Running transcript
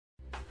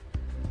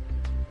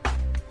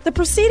The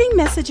preceding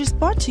message is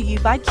brought to you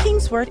by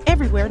Kingsword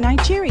Everywhere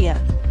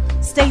Nigeria.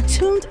 Stay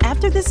tuned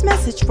after this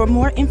message for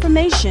more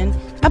information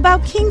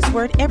about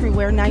Kingsword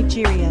Everywhere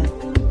Nigeria.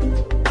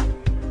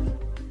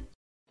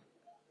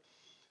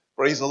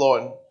 Praise the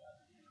Lord.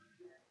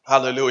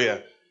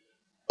 Hallelujah.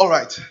 All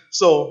right.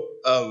 So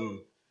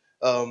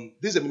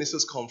this is a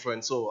ministers'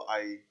 conference. So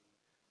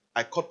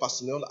I caught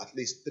Pastor Neil at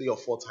least 3 or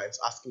 4 times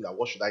asking that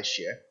what should I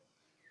share?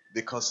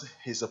 Because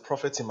he's a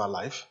prophet in my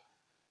life.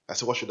 I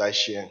said, what should I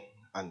share?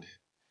 And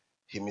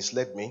he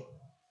misled me.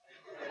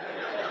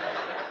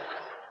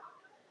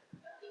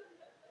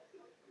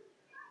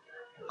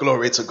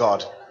 Glory to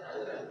God.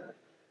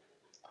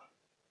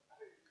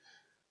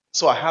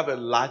 So I have a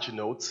large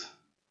note,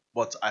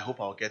 but I hope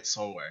I'll get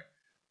somewhere.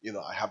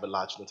 I have a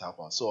large note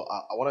about. So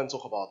I want to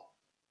talk about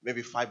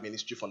maybe 5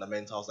 ministry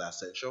fundamentals that are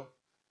essential,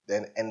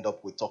 then end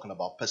up with talking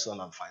about personal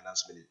and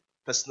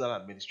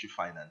ministry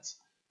finance.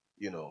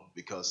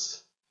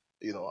 Because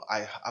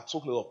I've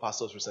talked to a lot of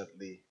pastors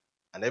recently,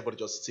 and everybody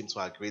just seems to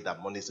agree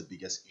that money is the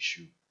biggest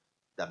issue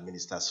that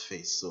ministers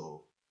face.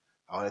 So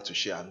I wanted to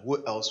share, and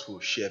who else will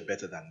share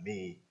better than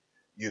me?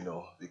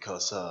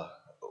 Because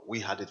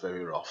we had it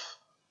very rough.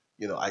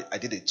 I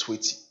did a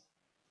tweet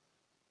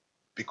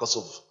because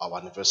of our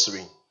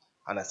anniversary,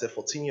 and I said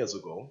 14 years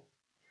ago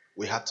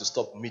we had to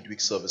stop midweek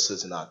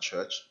services in our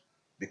church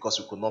because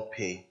we could not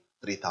pay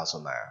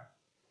 3,000 naira.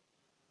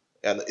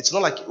 And it's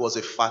not like it was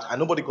a fact, and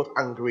nobody got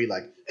angry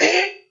like,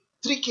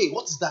 3K,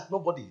 what is that?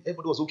 Nobody.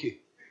 Everybody was okay.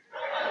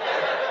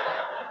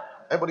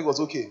 Everybody was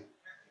okay.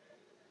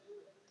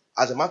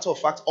 As a matter of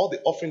fact, all the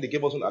offering they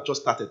gave us when I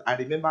just started, I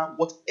remember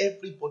what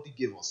everybody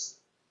gave us.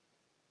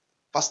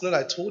 Personally,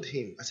 I told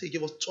him, I said he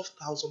gave us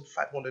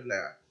 12,500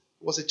 naira.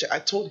 It was a check. I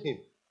told him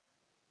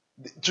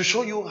to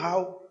show you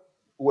how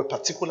we were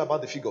particular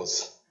about the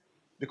figures.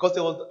 Because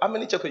there was, how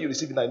many checks were you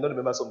receiving? I don't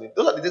remember something.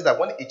 Those are the days that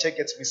when a check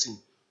gets missing,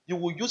 you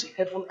will use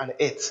heaven and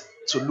earth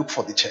to look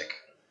for the check.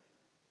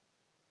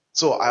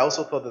 So I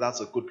also thought that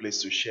that's a good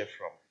place to share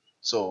from.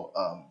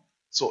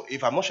 So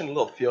if I'm not sharing a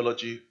lot of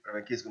theology,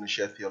 Reverend K is going to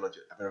share theology.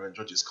 Reverend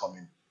George is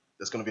coming.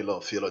 There's going to be a lot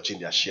of theology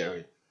in their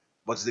sharing.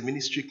 But it's the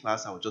ministry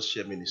class. I will just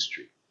share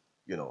ministry,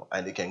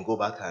 and you can go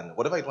back and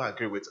whatever you don't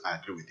agree with, I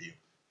agree with you,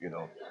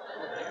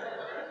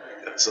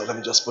 So let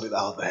me just put it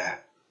out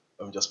there.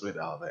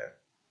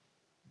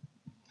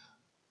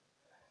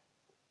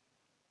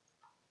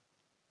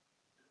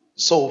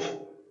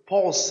 So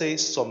Paul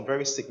says some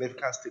very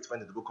significant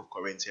statements in the book of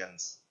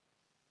Corinthians.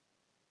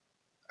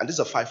 And these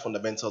are 5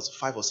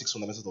 or 6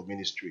 fundamentals of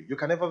ministry. You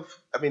can never,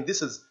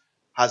 this is,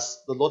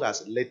 the Lord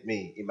has led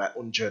me in my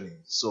own journey.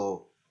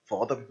 So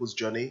for other people's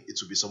journey, it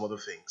will be some other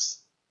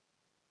things.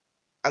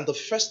 And the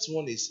first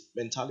one is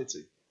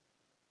mentality.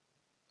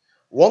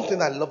 One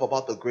thing I love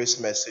about the grace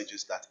message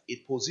is that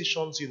it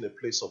positions you in a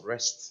place of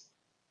rest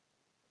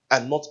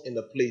and not in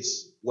a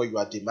place where you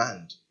are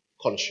demand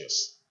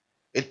conscious.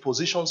 It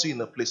positions you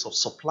in a place of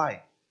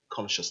supply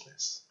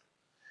consciousness.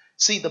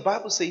 See, the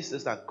Bible says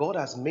this, that God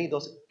has made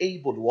us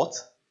able what?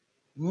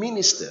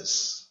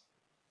 Ministers.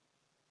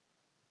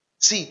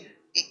 See,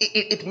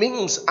 it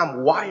means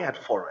I'm wired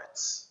for it.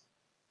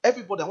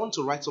 Everybody, I want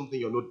to write something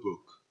in your notebook.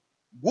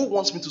 Who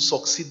wants me to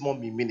succeed more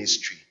in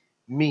ministry?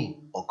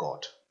 Me or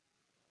God?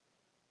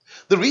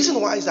 The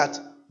reason why is that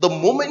the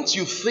moment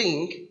you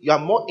think you are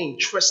more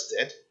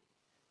interested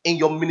in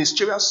your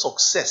ministerial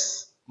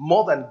success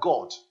more than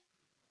God,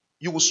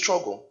 you will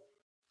struggle.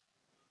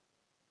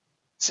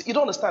 See, you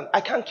don't understand.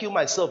 I can't kill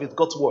myself with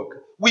God's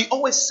work. We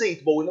always say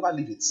it, but we never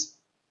live it.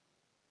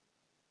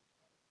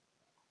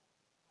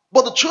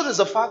 But the truth is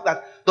the fact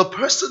that the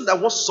person that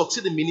wants to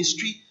succeed in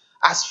ministry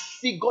has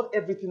figured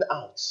everything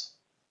out.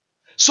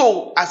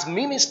 So, as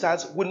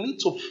ministers, we need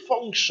to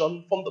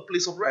function from the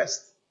place of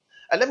rest.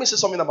 And let me say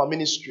something about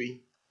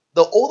ministry.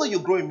 The older you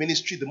grow in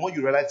ministry, the more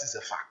you realize it's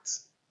a fact.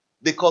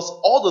 Because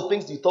all the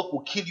things you thought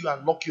will kill you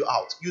and knock you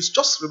out, you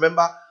just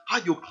remember how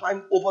you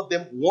climb over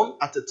them one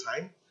at a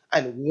time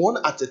and one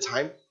at a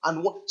time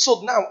and one.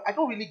 So now I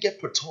don't really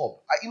get perturbed.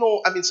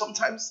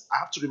 Sometimes I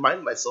have to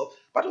remind myself,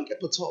 but I don't get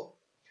perturbed.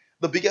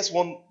 The biggest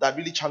one that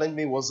really challenged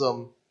me was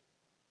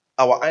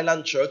our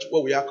island church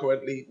where we are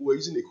currently. We're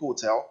using a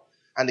hotel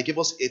and they gave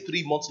us a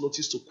 3-month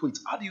notice to quit.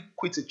 How do you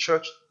quit a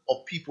church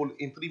of people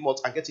in 3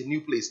 months and get a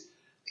new place?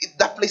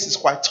 That place is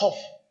quite tough.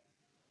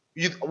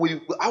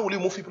 How will you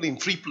move people in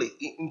 3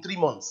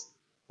 months?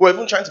 We're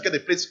even trying to get a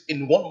place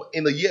in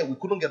a year. We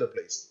couldn't get a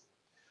place.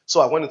 So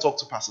I went to talk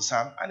to Pastor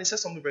Sam and he said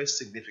something very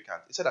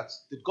significant. He said that,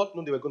 did God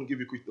know they were going to give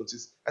you quick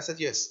notice? I said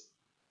yes.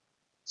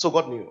 So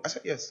God knew. I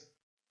said yes.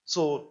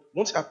 So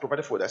once you have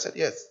provided for it, I said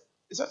yes.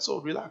 He said, so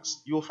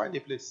relax, you will find a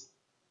place.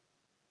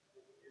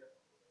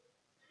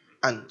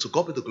 And to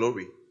God be the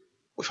glory,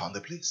 we found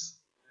a place.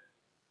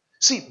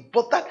 See,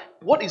 but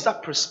what is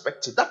that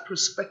perspective? That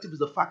perspective is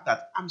the fact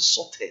that I'm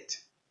sorted.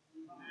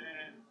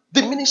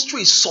 The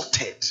ministry is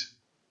sorted.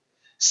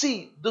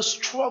 See, the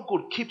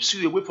struggle keeps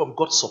you away from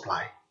God's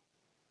supply.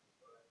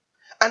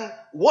 And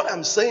what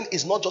I'm saying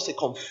is not just a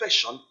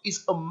confession,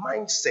 it's a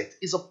mindset,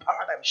 it's a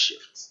paradigm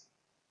shift.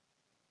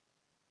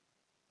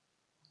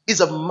 It's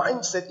a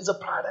mindset, it's a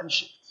paradigm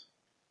shift.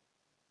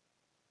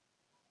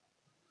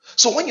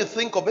 So when you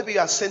think of maybe you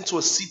are sent to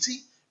a city,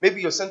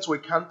 maybe you're sent to a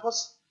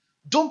campus,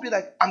 don't be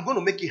like, I'm going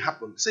to make it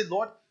happen. Say,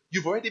 Lord,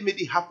 you've already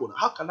made it happen.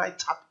 How can I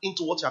tap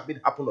into what you have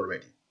made happen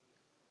already?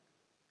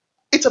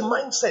 It's a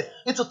mindset.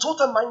 It's a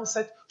total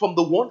mindset from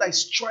the one that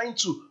is trying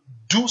to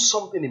do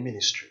something in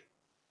ministry.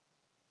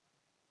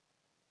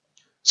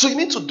 So you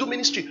need to do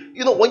ministry.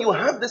 When you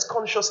have this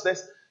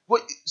consciousness,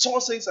 when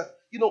someone says that,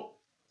 you know,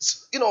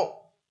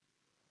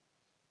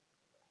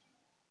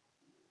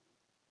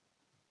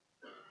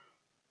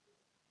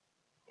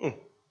 hmm,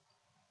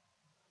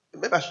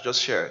 maybe I should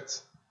just share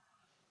it.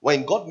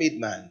 When God made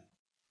man,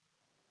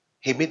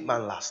 he made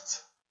man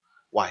last.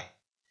 Why?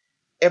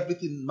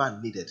 Everything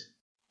man needed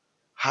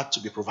had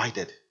to be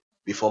provided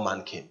before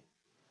man came.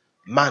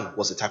 Man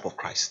was a type of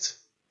Christ.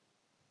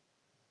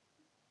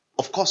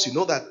 Of course, you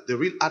know that the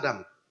real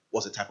Adam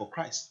was a type of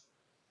Christ.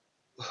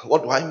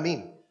 What do I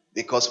mean?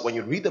 Because when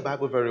you read the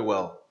Bible very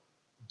well,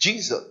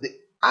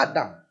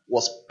 Adam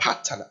was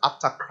patterned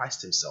after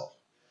Christ himself.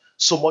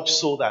 So much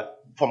so that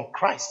from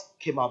Christ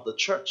came out the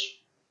church,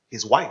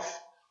 his wife.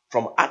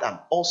 From Adam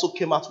also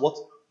came out what?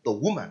 The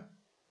woman,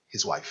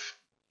 his wife.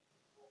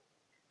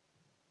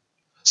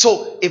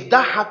 So if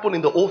that happened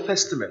in the Old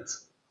Testament,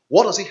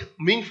 what does it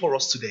mean for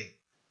us today?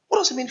 What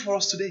does it mean for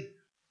us today?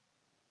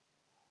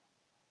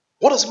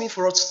 What does it mean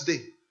for us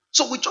today?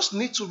 So we just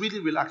need to really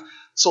relax.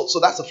 So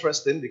that's the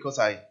first thing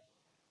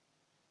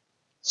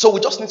so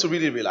we just need to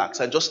really relax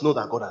and just know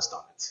that God has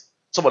done it.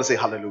 Somebody say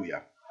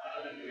hallelujah.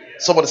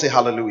 Somebody say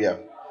hallelujah.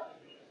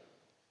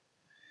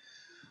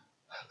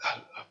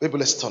 Maybe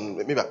let's turn.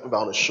 Maybe I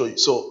want to show you.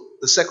 So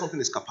the second thing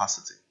is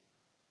capacity.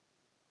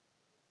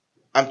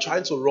 I'm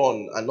trying to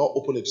run and not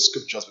open the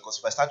scriptures because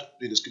if I start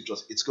reading the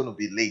scriptures, it's going to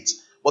be late.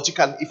 But you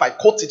can, if I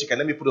quote it, you can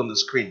let me put it on the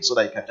screen so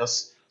that you can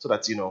just, so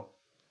that you know.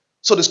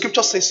 So the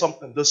scripture says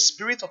something. The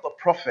spirit of the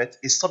prophet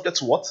is subject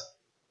to what?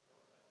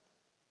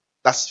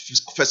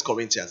 That's First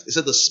Corinthians. It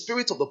said the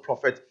spirit of the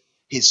prophet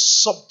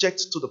is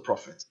subject to the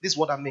prophet. This is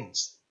what that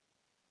means.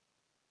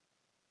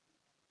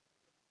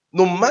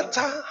 No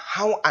matter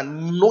how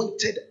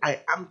anointed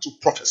I am to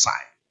prophesy,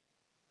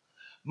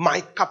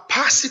 my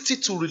capacity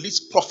to release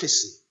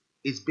prophecy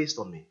is based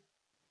on me.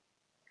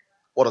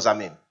 What does that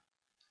mean?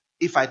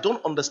 If I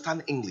don't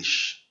understand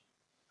English,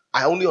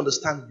 I only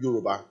understand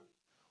Yoruba.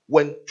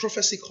 When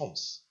prophecy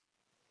comes,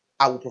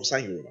 I will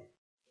prophesy in Yoruba.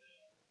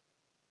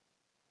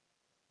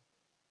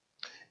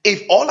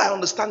 If all I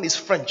understand is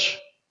French,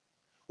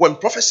 when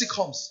prophecy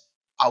comes,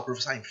 I'll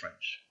prophesy in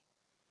French.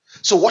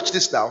 So watch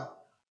this now.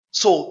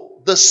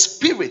 So the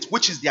spirit,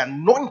 which is the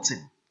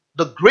anointing,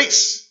 the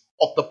grace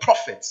of the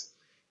prophet,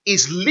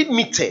 is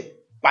limited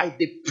by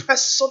the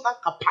personal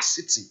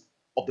capacity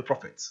of the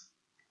prophet.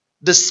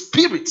 The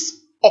spirit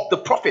of the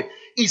prophet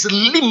is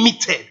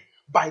limited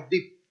by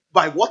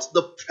what?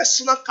 The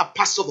personal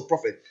capacity of the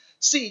prophet.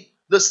 See,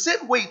 the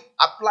same way it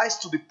applies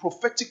to the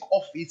prophetic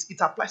office, it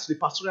applies to the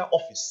pastoral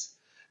office.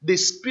 The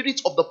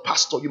spirit of the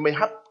pastor, you may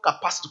have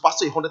capacity to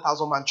pastor a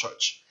 100,000 man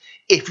church,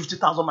 a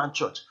 50,000 man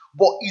church,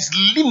 but is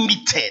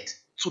limited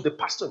to the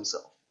pastor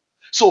himself.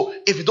 So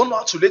if you don't know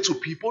how to relate to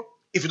people,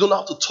 if you don't know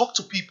how to talk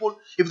to people,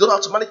 if you don't know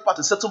how to manage part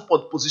a certain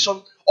position,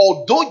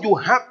 although you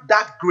have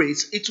that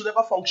grace, it will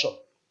never function.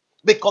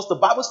 Because the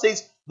Bible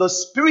says the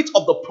spirit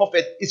of the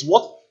prophet is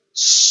what?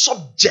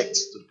 Subject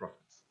to the prophet.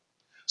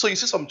 So you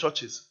see some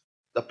churches,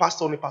 the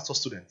pastor only pastor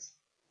students.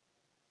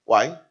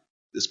 Why?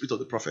 The spirit of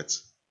the prophet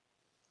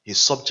is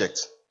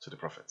subject to the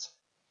prophet.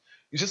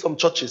 You see some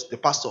churches, the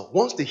pastor,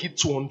 once they hit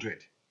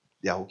 200,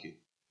 they are okay.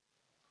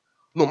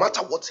 No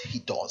matter what he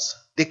does,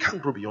 they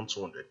can't grow beyond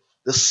 200.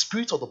 The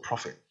spirit of the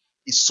prophet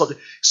is subject.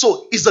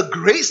 So is the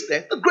grace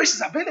there? The grace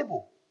is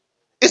available.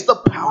 It's the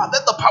power,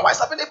 then the power is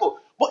available,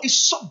 but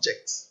it's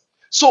subject.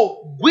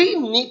 So we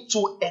need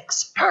to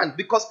expand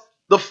because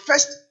the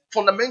first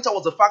fundamental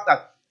was the fact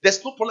that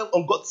there's no problem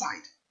on God's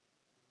side.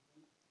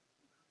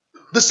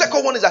 The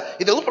second one is that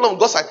if there's no problem on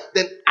God's side,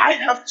 then I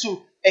have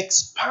to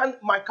expand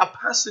my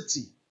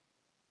capacity.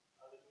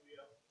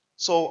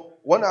 So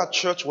when our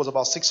church was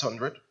about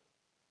 600,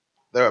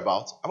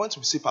 thereabouts, I went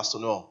to see Pastor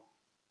Noel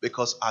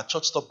because our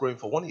church stopped growing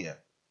for 1 year.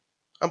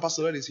 And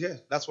Pastor Noel is here.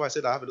 That's why I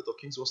said I have a lot of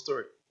Kingswell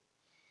story.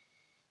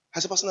 I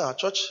said, Pastor Noel, our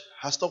church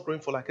has stopped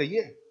growing for like a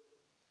year.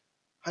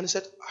 And he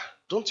said,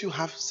 don't you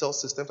have cell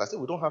systems? I said,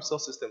 we don't have cell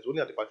systems. We only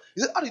have the.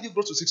 He said, how did you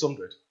grow to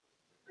 600?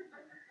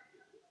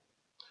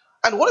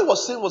 And what he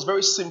was saying was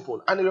very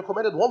simple. And he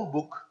recommended one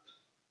book.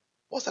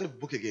 What's that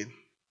book again?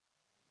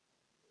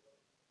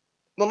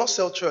 No, not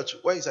Cell Church.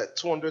 Where is that?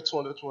 200,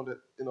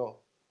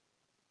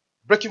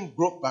 Breaking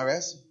Growth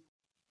Barriers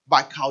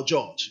by Carl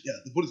George. Yeah,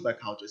 the book is by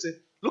Carl George. He said,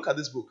 look at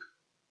this book.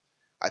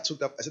 I took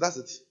that. I said, that's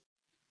it.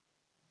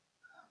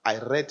 I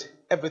read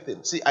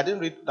everything. See, I didn't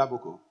read that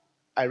book.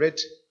 I read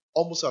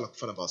almost all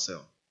about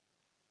cell.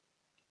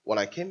 When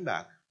I came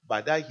back,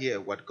 by that year,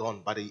 we had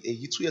gone, 2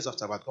 years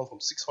after, I had gone from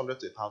 600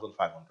 to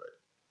 1,500.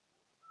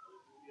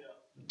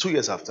 2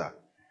 years after.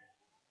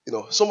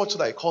 So much so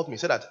that he called me,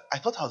 said that, I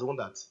thought I was the one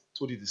that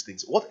told you these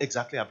things. What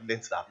exactly have you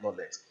learned that I've not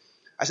learned?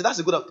 I said, that's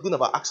the good thing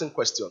about asking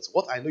questions.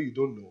 What I know you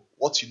don't know,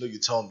 what you know you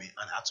tell me,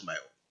 and add to my own.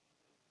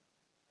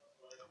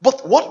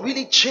 But what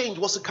really changed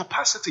was the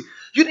capacity.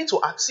 You need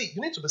to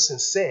you need to be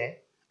sincere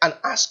and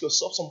ask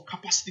yourself some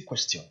capacity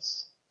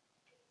questions.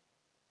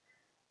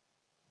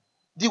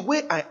 The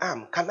way I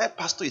am, can I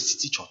pastor a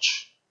city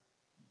church?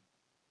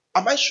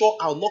 Am I sure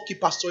I'll not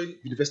keep pastoring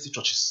university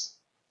churches?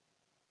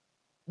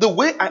 The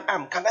way I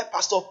am, can I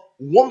pastor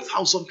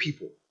 1,000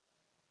 people?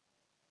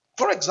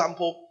 For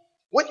example,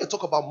 when you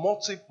talk about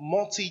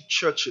multi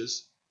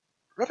churches,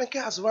 Reverend K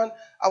has run.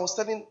 I was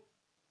telling, me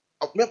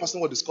and Pastor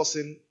were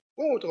discussing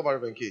when we were talking about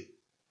Reverend K.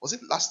 Was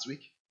it last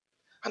week?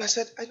 And I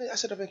said,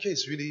 Reverend K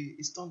is really,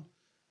 it's done.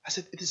 I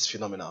said, it is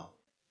phenomenal.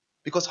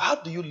 Because how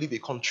do you leave a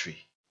country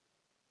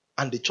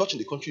and the church in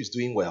the country is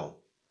doing well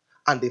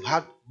and they've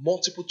had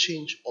multiple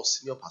change of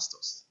senior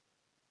pastors?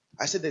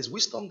 I said, there's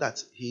wisdom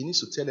that he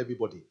needs to tell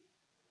everybody.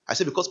 I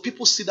said, because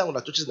people sit down with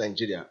the churches in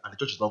Nigeria and the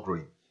church is not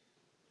growing.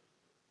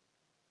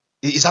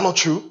 Is that not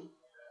true?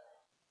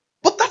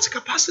 But that's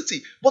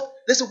capacity. But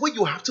there's a way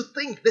you have to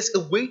think. There's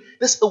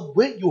a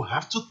way you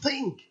have to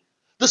think.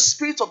 The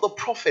spirit of the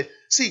prophet.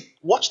 See,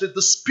 watch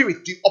the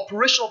spirit, the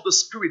operation of the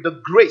spirit,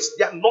 the grace,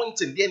 the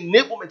anointing, the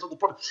enablement of the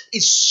prophet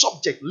is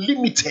subject,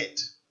 limited.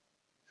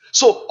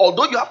 So,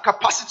 although you have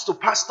capacity to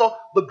pastor,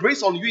 the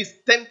grace on you is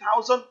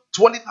 10,000,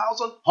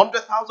 20,000,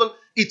 100,000.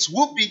 It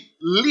will be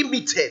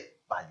limited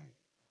by you.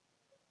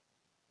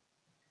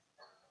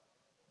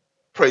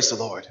 Praise the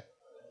Lord.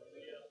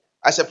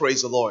 I said,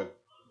 praise the Lord.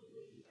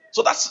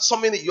 So that's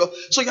something that you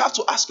have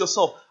to ask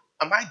yourself,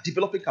 am I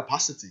developing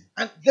capacity?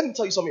 And let me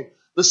tell you something.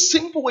 The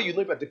simple way you know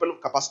if you're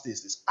developing capacity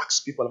is this.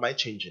 Ask people, am I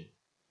changing?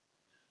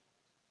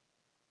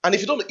 And if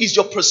you don't know, is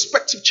your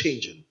perspective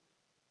changing?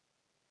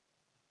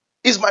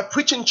 Is my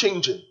preaching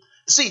changing?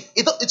 See,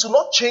 it will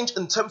not change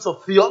in terms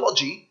of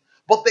theology,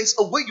 but there's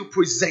a way you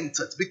present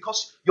it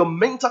because your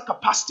mental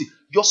capacity,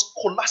 your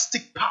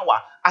scholastic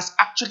power has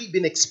actually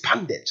been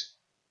expanded.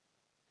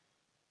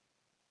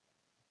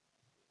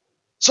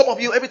 Some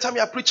of you, every time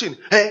you are preaching,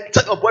 hey,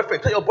 tell your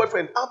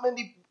boyfriend. How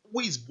many,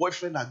 who is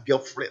boyfriend and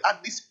girlfriend?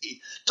 At this age,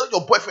 tell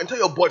your boyfriend.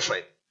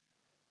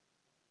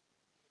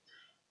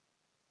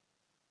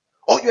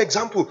 Or your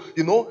example,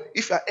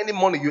 if you are earning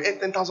money, you earn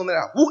 10,000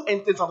 naira. Who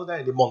earns 10,000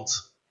 naira in a month?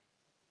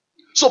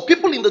 So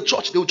people in the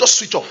church, they will just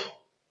switch off.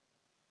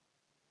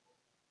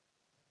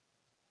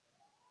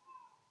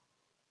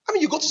 I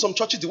mean, you go to some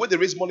churches, the way they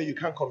raise money, you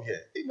can't come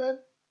here. Amen.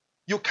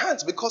 You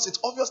can't because it's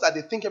obvious that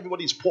they think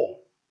everybody is poor.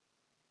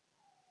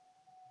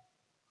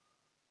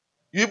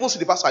 You even see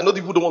the pastor, I know the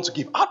people don't want to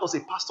give. How does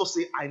a pastor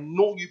say, I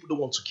know you people don't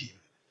want to give?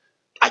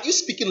 Are you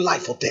speaking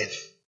life or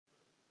death?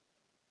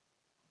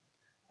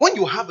 When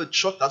you have a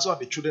church that doesn't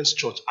have a children's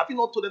church, have you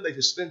not told them that it's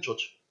a student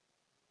church?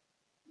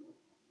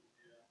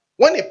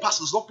 When a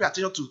pastor does not pay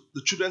attention to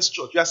the children's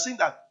church, you are saying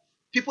that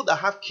people that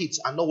have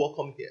kids are not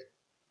welcome here.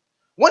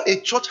 When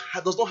a church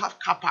does not have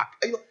car park,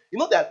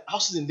 there are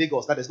houses in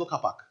Lagos that there's no car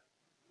park.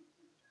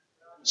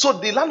 So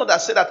the landlord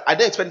has said that I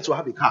don't expect you to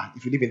have a car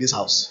if you live in this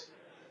house.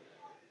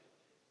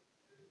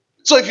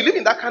 So if you live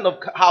in that kind of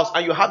house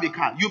and you have a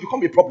car, you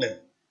become a problem.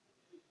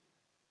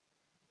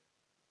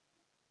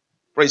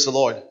 Praise the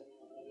Lord.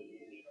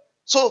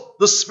 So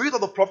the spirit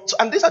of the prophet,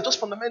 and these are just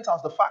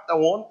fundamentals. The fact that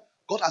one,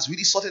 God has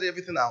really sorted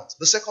everything out.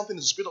 The second thing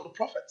is the spirit of the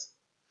prophet.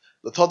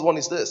 The third one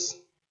is this.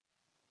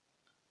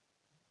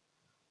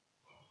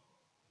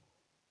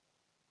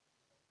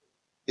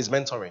 Is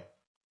mentoring.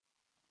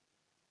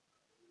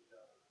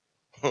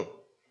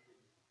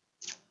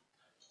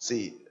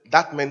 See,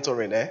 that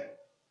mentoring,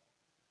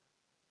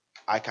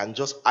 I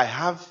just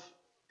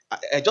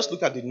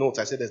looked at the notes.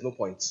 I said there's no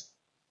point.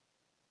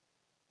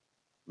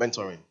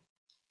 Mentoring.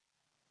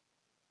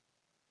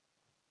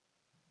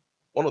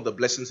 One of the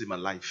blessings in my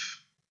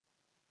life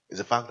is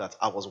the fact that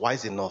I was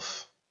wise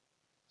enough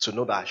to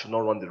know that I should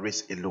not run the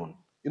race alone.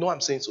 You know what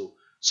I'm saying? So,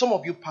 some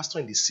of you pastor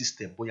in the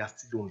system, but you are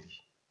still lonely.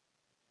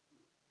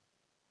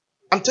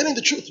 I'm telling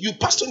the truth. You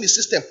pastor in the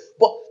system,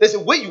 but there's a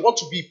way you want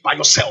to be by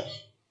yourself.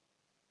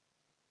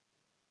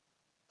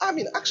 I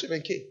mean, actually,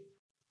 K.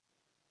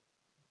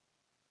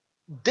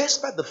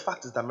 Despite the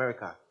fact that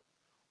America,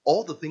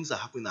 all the things that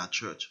happen in our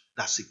church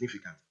that's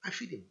significant, I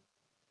feed him.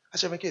 I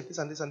said, okay, this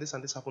and this and this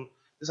and this happened.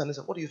 This and this.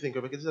 What do you think,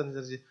 Rebecca? This and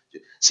this.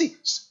 See,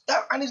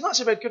 and it's not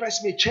saying Rebecca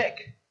writes me a check.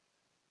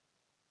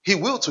 He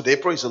will today,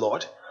 praise the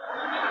Lord.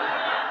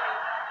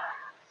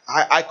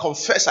 I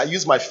confess I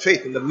use my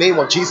faith in the name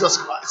of Jesus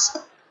Christ.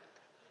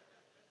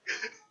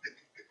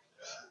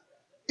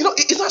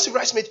 It's not saying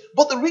writes me,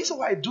 but the reason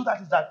why I do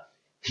that is that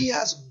he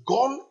has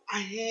gone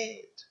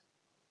ahead.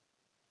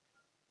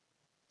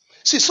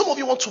 See, some of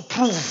you want to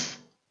prove.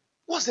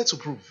 What's there to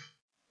prove?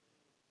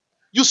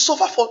 You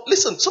suffer for,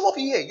 listen, some of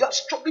you here, you are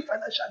struggling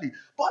financially,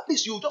 but at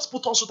least you just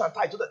put on suit and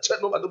tie so that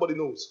nobody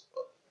knows.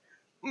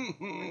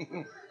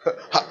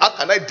 How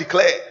can I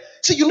declare?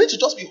 See, you need to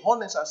just be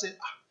honest and say,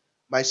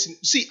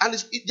 and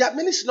there are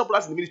many senior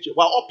brothers in the ministry.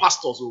 We're all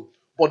pastors,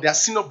 but there are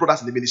senior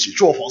brothers in the ministry.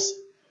 True of us.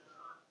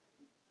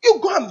 You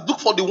go and look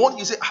for the one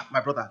you say,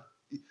 my brother,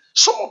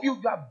 Some of you,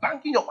 you are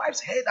banging your wife's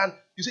head and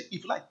you say,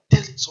 if you like,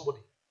 tell somebody.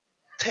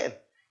 Tell.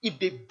 If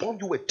they burn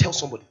you, tell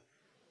somebody.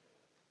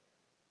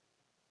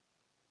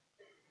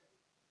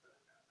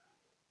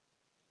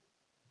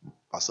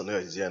 Pastor Noah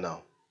is here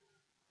now.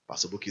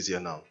 Pastor Book is here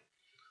now.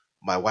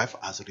 My wife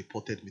has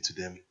reported me to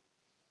them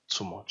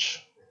too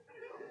much.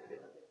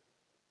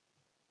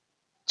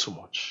 Too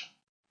much.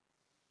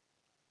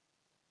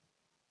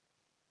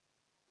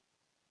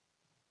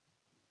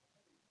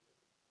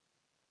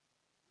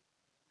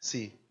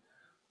 See,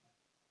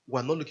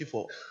 we're not looking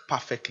for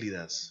perfect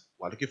leaders.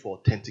 We're looking for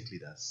authentic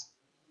leaders.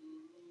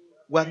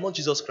 We are not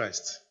Jesus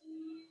Christ.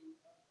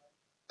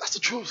 That's the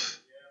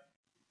truth.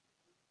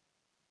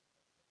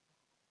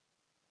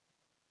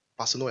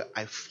 Pastor Noah,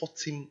 I fought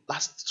him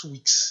last 2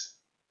 weeks.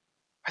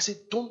 I said,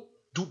 don't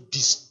do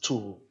this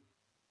to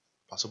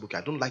Pastor Book.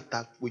 I don't like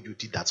that way you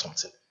did that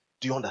something.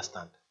 Do you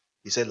understand?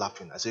 He said,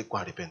 laughing. I said, go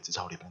and repent. It's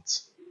how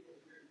repent.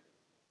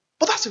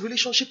 But that's the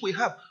relationship we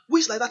have. Who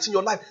is like that in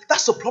your life?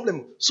 That's the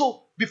problem.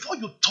 So before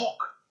you talk,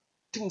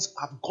 things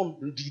have gone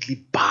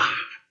really bad.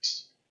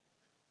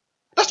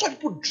 That's why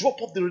people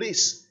drop off the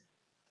race.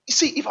 You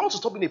see, if I want to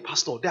stop being a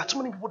pastor, there are too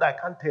many people that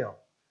I can't tell.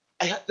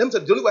 Let me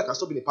tell you, the only way I can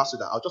stop being a pastor is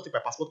that I'll just take my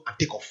passport and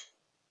take off.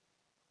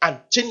 And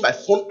change my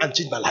phone and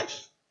change my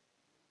life.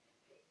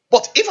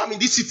 But if I'm in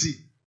this city,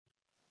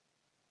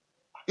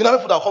 you know,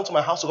 people that will come to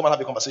my house to come and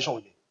have a conversation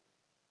with me.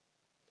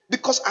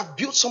 Because I've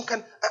built some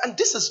kind, and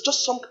this is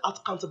just some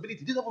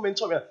accountability. This is not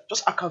mentoring,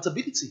 just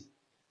accountability.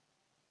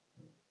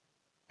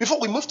 Before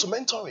we move to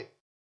mentoring,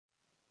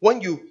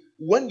 when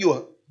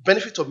you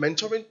benefit of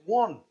mentoring,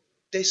 one,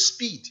 there's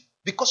speed.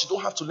 Because you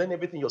don't have to learn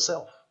everything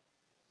yourself.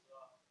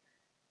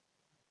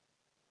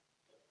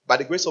 By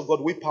the grace of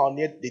God, we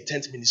pioneered the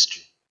tent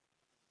ministry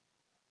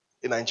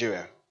in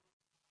Nigeria.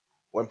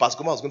 When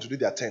Pastor Goma was going to do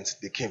their tent,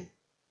 they came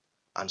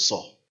and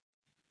saw.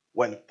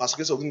 When Pastor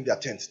Grace was going to do their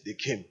tent, they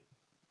came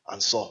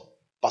and saw.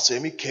 Pastor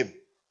Emi came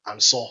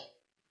and saw.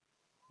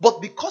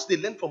 But because they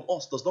learned from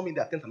us, does not mean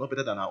their tent are not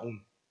better than our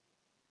own.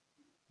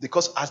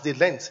 Because as they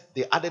learned,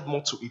 they added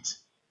more to it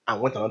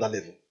and went another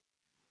level.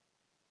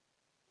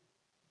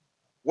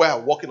 We're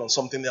working on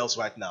something else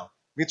right now.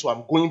 Me too,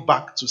 I'm going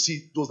back to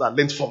see those that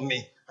learned from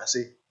me and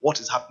say, what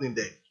is happening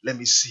there? Let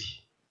me see.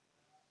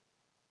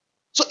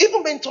 So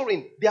even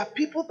mentoring, there are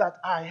people that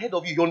are ahead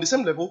of you. You're on the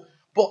same level,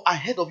 but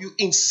ahead of you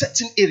in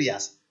certain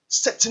areas.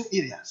 Certain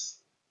areas.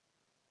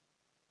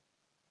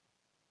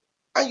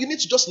 And you need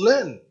to just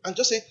learn and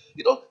just say,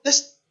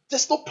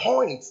 there's no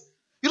point.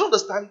 You don't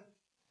understand?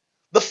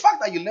 The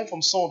fact that you learn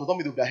from someone does not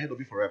mean they'll be ahead of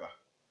you forever.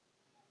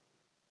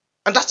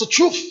 And that's the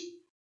truth.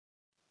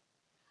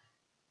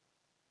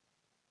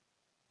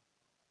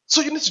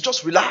 So you need to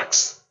just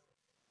relax.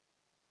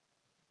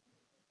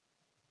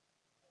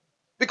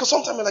 Because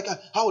sometimes you're like,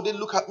 how would they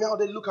look at me? How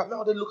would they look at me? How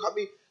would they look at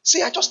me?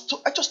 See, I just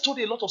told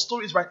you a lot of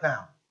stories right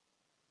now.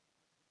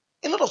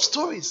 A lot of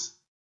stories.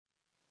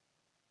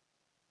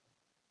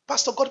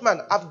 Pastor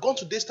Godman, I've gone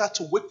to Daystar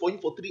to wait for him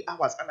for 3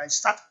 hours, and I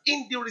sat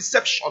in the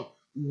reception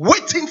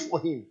waiting for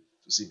him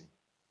to see me.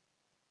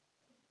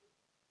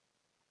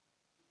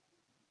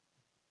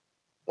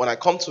 When I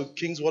come to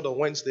King's Word on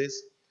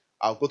Wednesdays,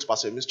 I'll go to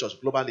Pastor Emi's church,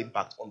 Global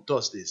Impact, on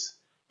Thursdays.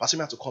 Pastor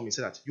Emi had to come. He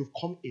said that you've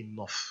come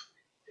enough.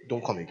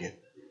 Don't come again.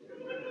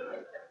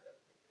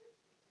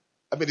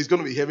 I mean, he's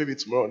going to be here maybe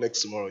tomorrow,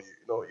 next tomorrow.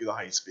 You know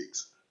how he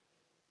speaks.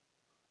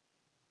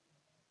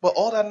 But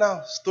all that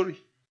now, story.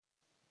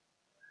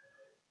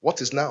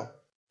 What is now?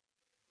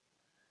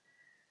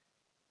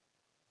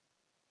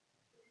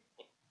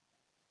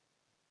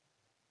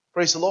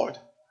 Praise the Lord.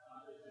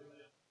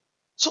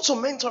 So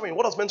mentoring,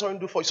 what does mentoring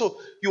do for you? So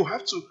you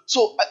have to,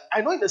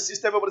 I know in the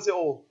system, everybody say,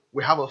 oh,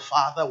 we have a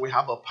father, we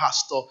have a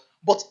pastor,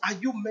 but are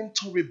you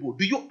mentorable?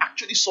 Do you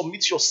actually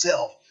submit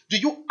yourself? Do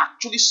you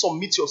actually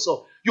submit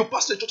yourself? You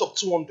pastor a church of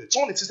 200,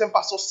 someone in the system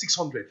pastors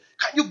 600.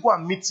 Can you go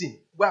and meet him?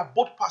 We are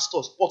both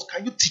pastors, but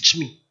can you teach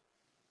me?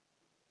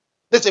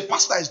 There's a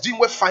pastor that is doing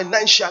well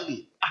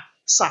financially.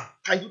 Sir,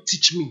 can you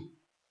teach me?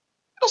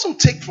 It doesn't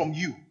take from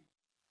you.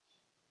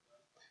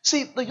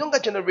 See, the younger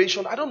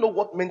generation, I don't know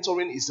what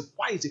mentoring is.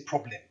 Why is a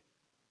problem?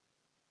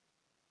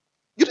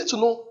 You need to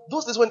know,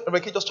 those days when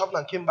Enrique just traveled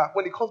and came back,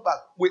 when he comes back,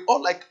 we're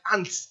all like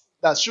ants.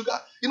 That's sugar.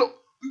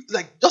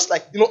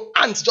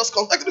 Ants just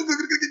come.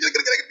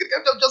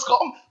 Just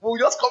come. We'll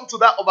just come to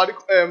that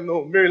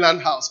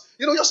Maryland house.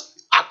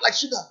 Just act like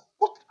sugar.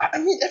 What? I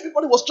mean,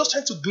 everybody was just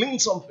trying to glean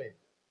something.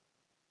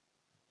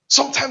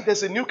 Sometimes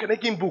there's a new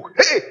Canadian book.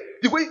 Hey,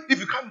 the way, if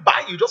you can't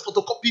buy, you just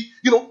photocopy,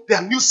 there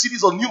are new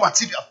CDs or new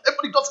materials.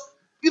 Everybody just,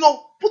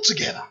 put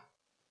together.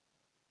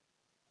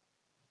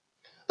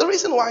 The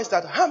reason why is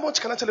that, how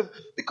much can I tell you?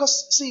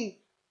 Because, see,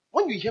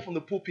 when you hear from the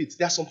pulpit,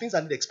 there are some things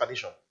that need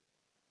explanation.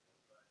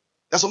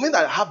 There are some things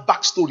that have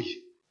backstory.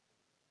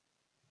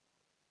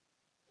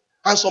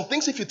 And some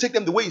things, if you take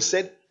them the way he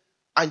said,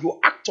 and you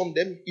act on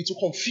them, it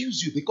will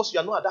confuse you because you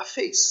are not at that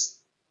phase.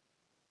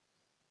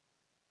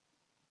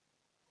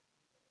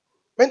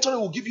 Mentoring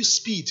will give you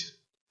speed.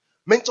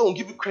 Mentoring will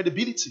give you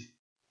credibility.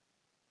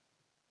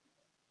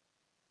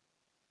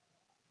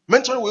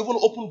 Mentoring will even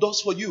open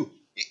doors for you.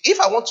 If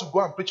I want to go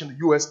and preach in the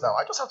US now,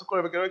 I just have to call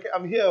everybody, okay,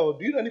 I'm here. Do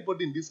you know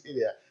anybody in this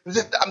area?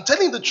 I'm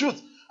telling you the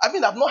truth. I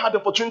mean, I've not had the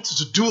opportunity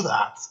to do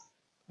that.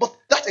 But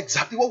that's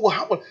exactly what will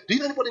happen. Do you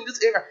know anybody in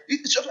this area?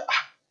 It's just,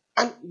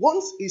 and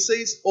once he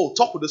says, oh,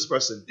 talk with this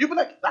person, you'll be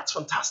like, that's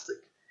fantastic.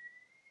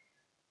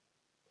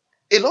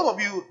 A lot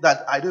of you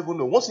that I don't even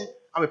know, once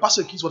I'm a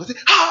pastor in Kingsword, they say,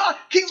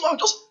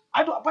 Kingsword,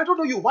 I don't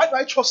know you. Why do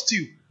I trust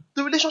you?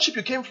 The relationship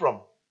you came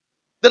from,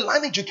 the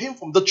lineage you came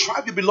from, the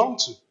tribe you belong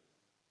to.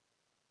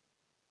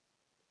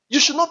 You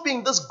should not be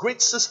in this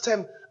great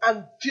system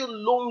and feel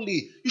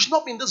lonely. You should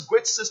not be in this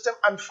great system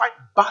and fight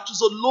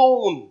battles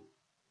alone.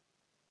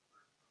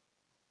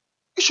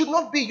 You should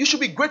not be. You should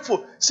be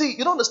grateful. See,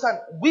 you don't understand.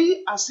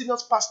 We as senior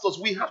pastors,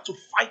 we have to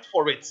fight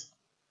for it.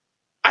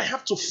 I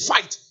have to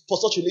fight for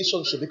such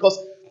relationship because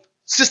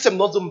system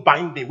doesn't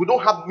bind me. We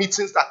don't have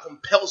meetings that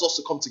compels us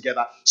to come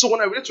together. So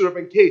when I relate to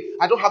Reverend K,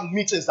 I don't have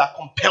meetings that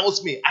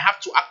compels me. I have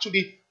to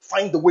actually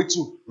find the way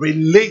to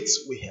relate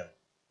with him.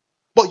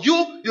 But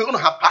you're going to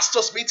have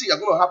pastors meeting. You're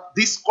going to have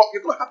this.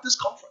 You're going to have this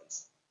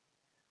conference.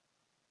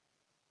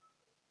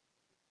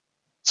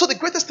 So the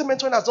greatest thing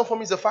mentoring has done for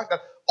me is the fact that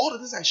all the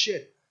things I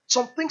shared,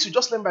 some things you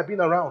just learn by being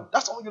around.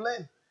 That's all you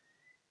learn.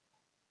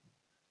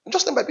 You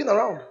just learn by being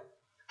around.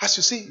 As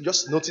you see, you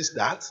just notice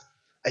that,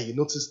 and you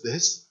notice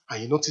this,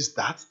 and you notice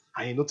that,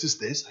 and you notice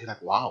this, and you're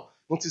like, wow,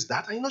 notice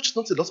that, and you just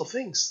notice lots of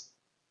things.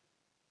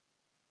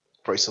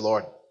 Praise the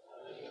Lord.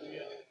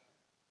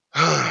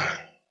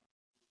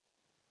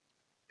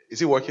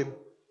 Is it working?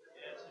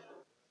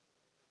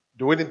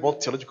 Do we need more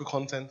theological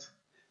content?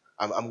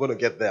 I'm going to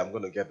get there. I'm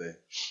going to get there.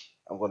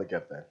 I'm going to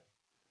get there.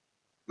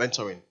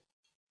 Mentoring.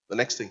 The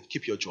next thing,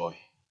 keep your joy.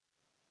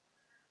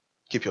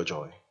 Keep your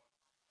joy.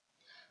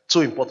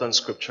 Two important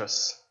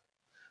scriptures.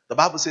 The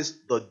Bible says,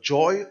 the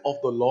joy of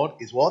the Lord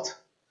is what?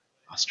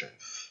 Our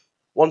strength.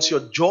 Once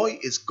your joy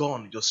is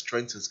gone, your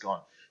strength is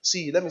gone.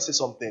 See, let me say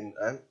something.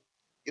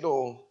 You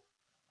know,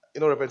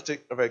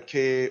 Reverend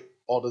K,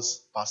 all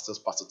those pastors,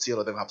 Pastor T, all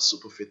of them have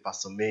super faith.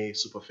 Pastor May,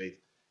 super faith.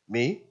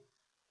 Me,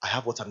 I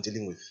have what I'm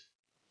dealing with.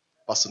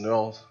 Pastor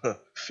Noel,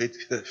 faith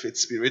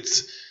spirit.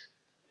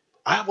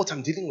 I have what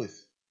I'm dealing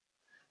with.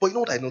 But you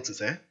know what I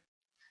notice,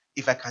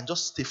 if I can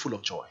just stay full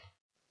of joy.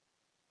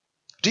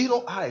 Do you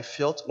know how I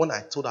felt when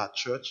I told our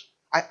church?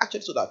 I actually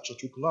told our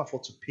church we could not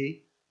afford to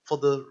pay for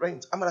the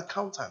rent. I'm an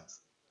accountant.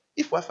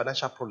 If we have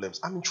financial problems,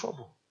 I'm in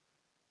trouble.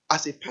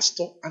 As a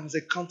pastor and as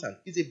an accountant,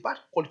 it's a bad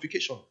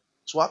qualification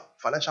to have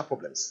financial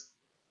problems.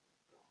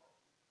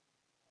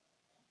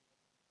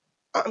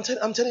 I'm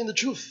telling the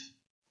truth.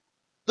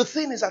 The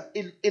thing is that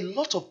a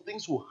lot of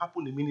things will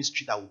happen in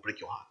ministry that will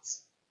break your heart.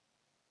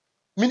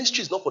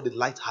 Ministry is not for the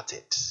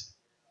light-hearted.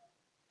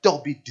 There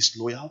will be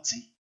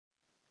disloyalty.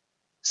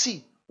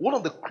 See, one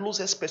of the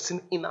closest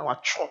person in our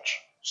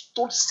church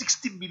stole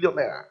 60 million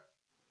naira.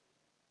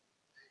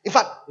 In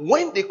fact,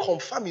 when they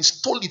confirmed he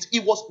stole it, we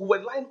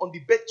were lying on the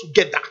bed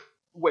together.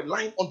 We were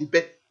lying on the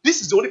bed.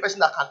 This is the only person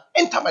that can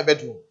enter my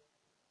bedroom.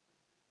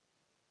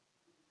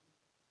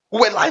 We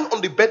were lying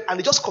on the bed and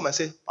they just come and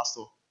say,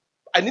 Pastor,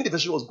 I knew the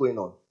question was going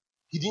on.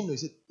 He didn't know. He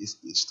said,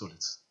 he stole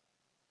it.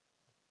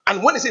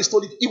 And when he said he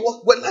stole it,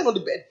 we're lying on the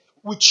bed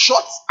with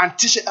shorts and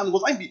t-shirt and it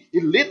was like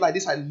he laid like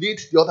this and laid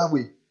the other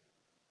way.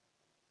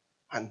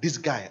 And this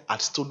guy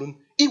had stolen.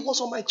 It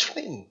was on my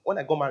train when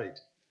I got married.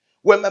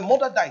 When my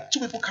mother died, two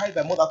people carried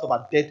my mother out of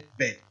her dead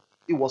bed.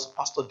 It was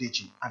Pastor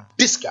Deji and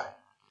this guy.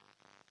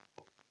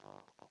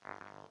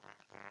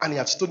 And he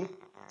had stolen.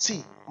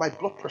 See, my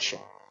blood pressure.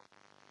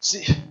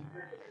 See,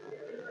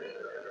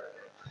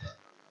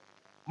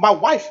 my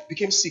wife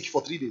became sick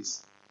for 3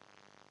 days.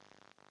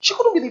 She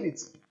couldn't believe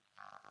it.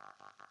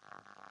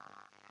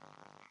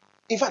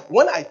 In fact,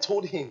 when I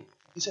told him,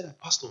 he said,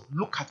 Pastor,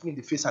 look at me in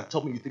the face and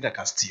tell me you think I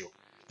can steal.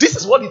 This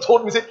is what he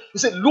told me. He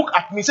said, look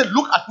at me. He said,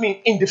 look at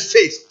me in the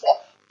face, for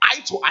eye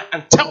to eye,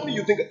 and tell me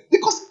you think.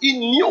 Because he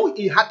knew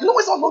he had,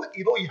 it's not,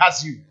 he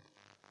has you.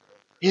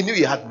 He knew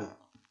he had me.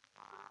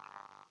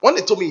 When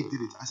they told me he did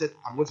it, I said,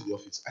 I'm going to the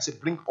office. I said,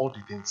 bring all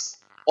the things,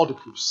 all the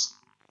proofs.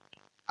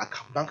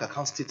 Bank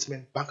account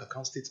statement.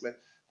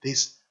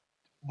 This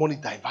money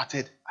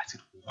diverted. I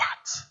said,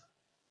 what?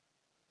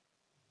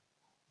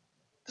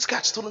 This guy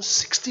had stolen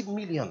 60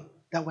 million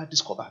that were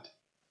discovered.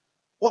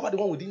 What about the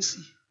one we didn't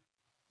see?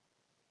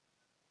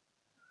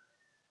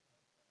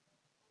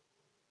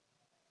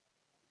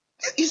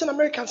 He's an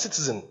American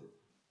citizen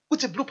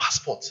with a blue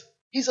passport.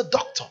 He's a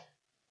doctor.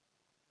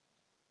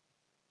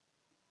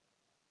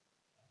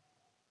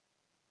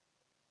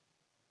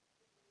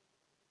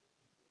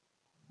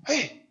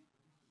 Hey,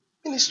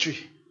 ministry.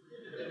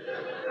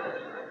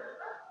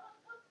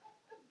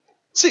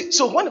 See,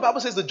 so when the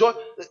Bible says the joy,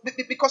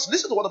 because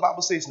listen to what the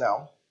Bible says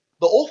now.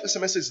 The Old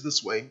Testament says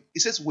this way.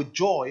 It says, with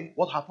joy,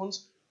 what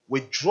happens?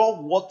 We draw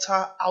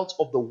water out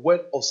of the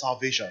well of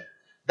salvation.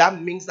 That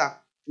means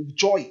that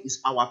joy is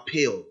our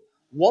pail.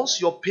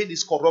 Once your pail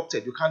is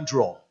corrupted, you can't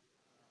draw.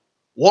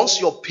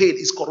 Once your paid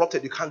is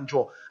corrupted, you can't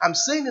draw. I'm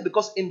saying it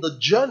because in the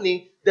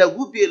journey, there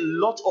will be a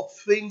lot of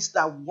things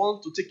that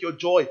want to take your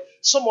joy.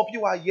 Some of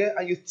you are here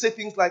and you say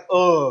things like,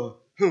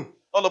 all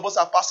of us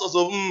are pastors.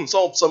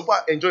 Some people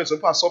are enjoying, some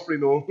people are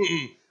suffering.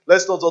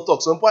 Let's not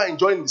talk. Some people are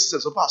enjoying the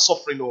system, some people are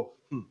suffering.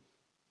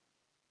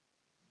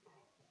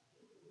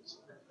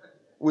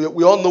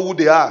 We all know who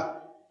they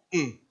are.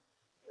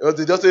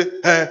 They just say,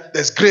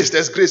 there's grace,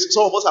 there's grace.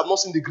 Some of us have not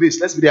seen the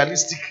grace. Let's be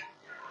realistic.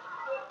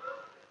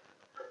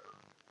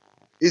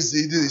 He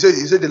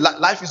said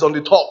life is on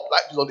the top.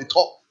 Life is on the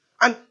top.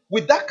 And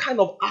with that kind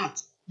of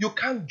art, you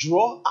can't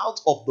draw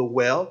out of the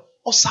well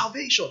of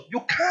salvation.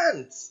 You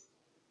can't.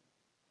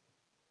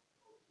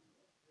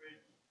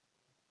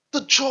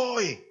 The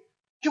joy.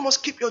 You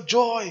must keep your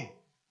joy.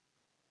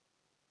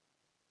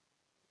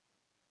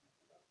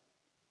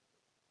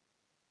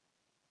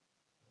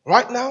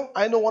 Right now,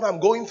 I know what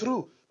I'm going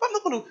through. But I'm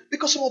not going to,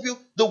 because some of you,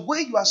 the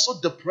way you are so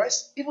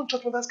depressed, even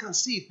church members can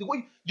see it. The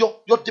way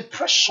your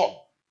depression,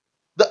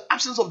 the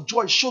absence of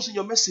joy shows in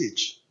your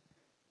message.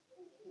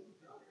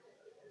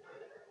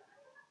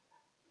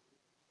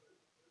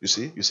 You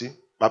see?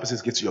 Bible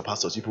says, give to your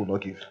pastors, people will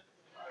not give.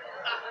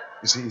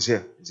 You see, he's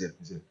here.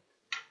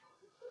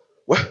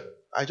 Well,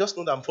 I just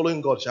know that I'm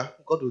following God, yeah?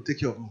 God will take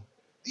care of me.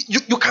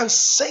 You can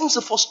sense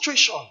the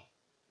frustration.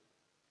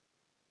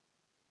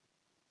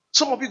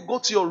 Some of you go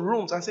to your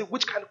rooms and say,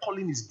 which kind of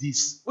calling is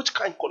this? Which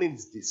kind of calling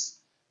is this?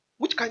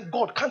 Which kind of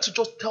God? Can't you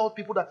just tell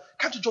people that?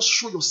 Can't you just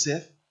show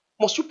yourself?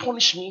 Must you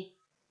punish me?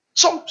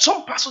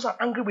 Some pastors are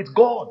angry with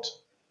God.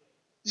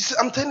 You see,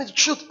 I'm telling you the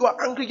truth. You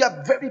are angry. You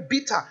are very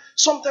bitter.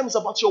 Sometimes it's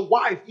about your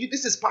wife.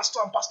 This is pastor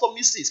and pastor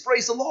Mrs.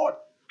 Praise the Lord.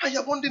 And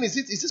you're wondering, is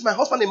this my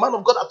husband a man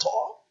of God at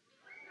all?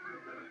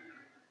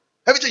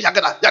 Everything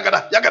yagada,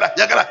 yagada, yagada,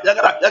 yagada,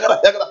 yagada,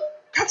 yagada, yagada.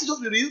 Can't it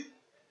just be real?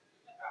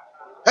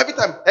 Every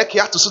time,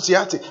 ekiatu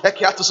sutiati,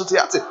 ekiatu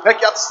sutiati,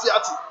 ekiatu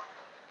sutiati.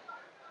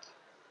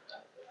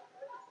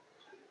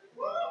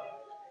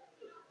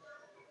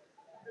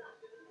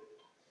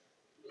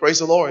 Praise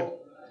the Lord.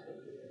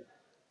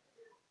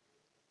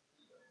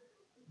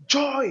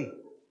 Joy.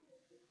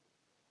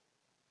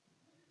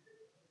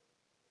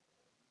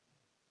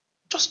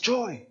 Just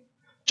joy.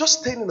 Just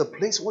staying in a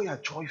place where you're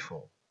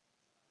joyful.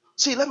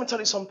 See, let me tell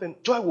you something.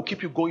 Joy will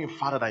keep you going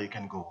farther than you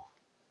can go.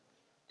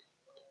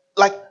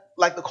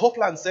 Like the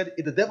Copeland said,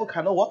 if the devil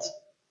cannot what?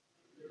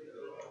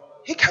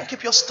 He can't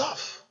keep your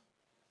stuff.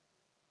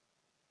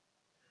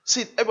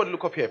 See, everybody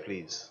look up here,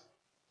 please.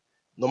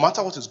 No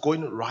matter what is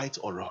going right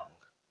or wrong,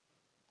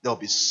 there'll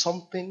be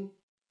something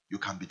you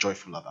can be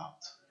joyful about.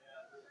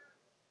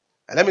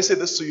 And let me say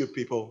this to you,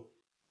 people.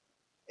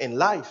 In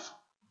life,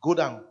 good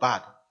and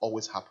bad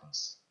always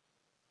happens.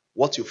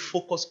 What you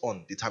focus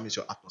on determines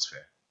your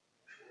atmosphere.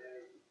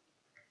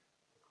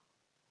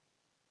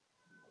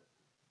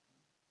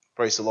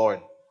 Praise the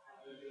Lord.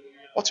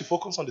 What you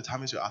focus on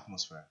determines your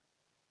atmosphere.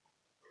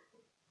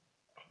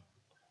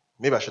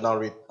 Maybe I should now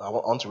read. I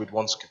want to read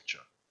one scripture.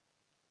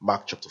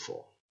 Mark chapter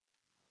 4.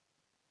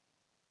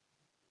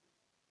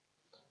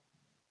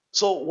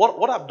 So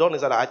what I've done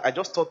is that I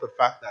just thought the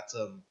fact that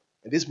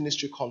in this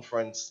ministry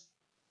conference,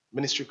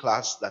 ministry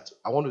class, that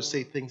I want to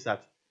say things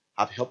that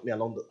have helped me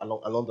along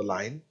the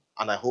line,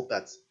 and I hope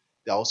that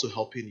they're also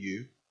helping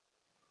you,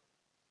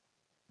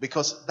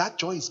 because that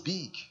joy is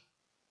big.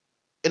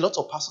 A lot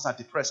of pastors are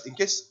depressed. In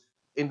case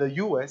in the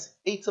US,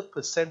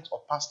 80%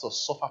 of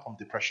pastors suffer from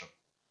depression.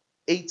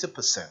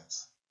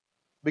 80%.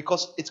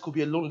 Because it could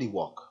be a lonely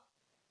walk.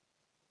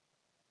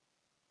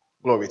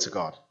 Glory to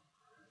God.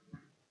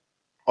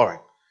 All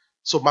right.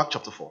 So Mark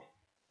chapter 4.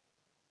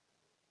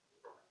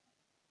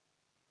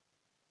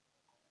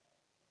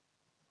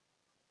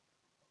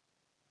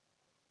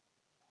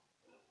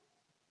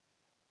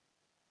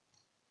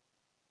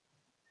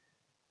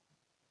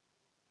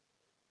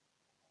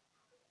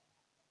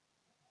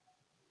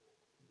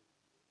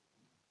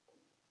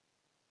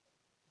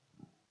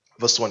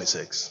 Verse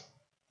 26.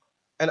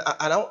 And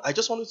I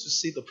just wanted to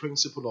see the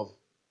principle of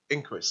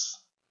increase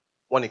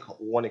when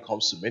it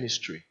comes to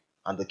ministry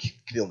and the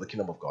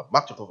kingdom of God.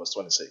 Mark chapter verse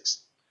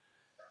 26.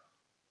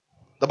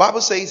 The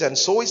Bible says, and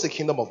so is the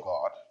kingdom of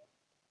God.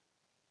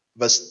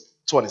 Verse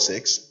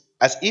 26.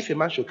 As if a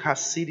man should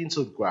cast seed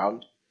into the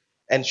ground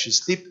and should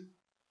sleep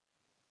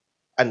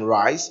and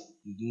rise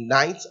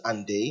night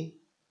and day,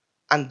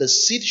 and the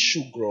seed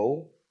should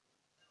grow,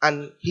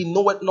 and he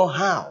knoweth not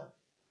how.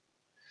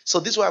 So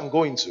this is where I'm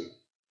going to.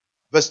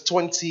 Verse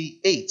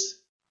 28.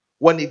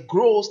 When it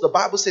grows, the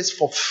Bible says,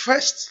 for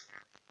first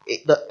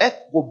the earth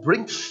will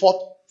bring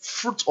forth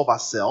fruit of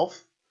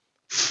herself.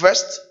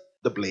 First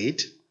the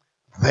blade,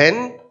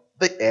 then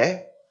the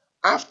air,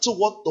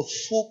 afterward the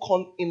full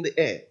corn in the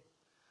air.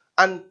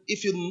 And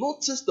if you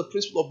notice the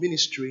principle of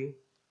ministry,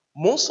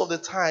 most of the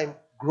time,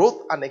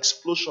 growth and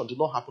explosion do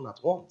not happen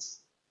at once.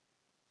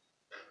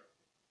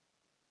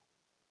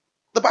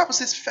 The Bible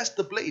says first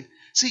the blade.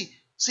 See,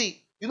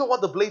 you know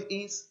what the blade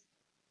is?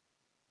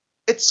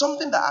 It's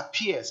something that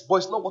appears, but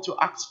it's not what you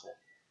asked for.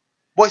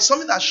 But it's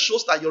something that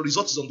shows that your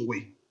result is on the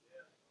way.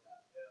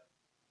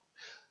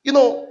 You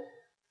know,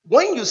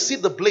 When you see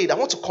the blade, I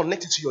want to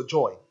connect it to your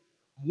joy.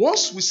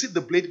 Once we see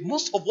the blade,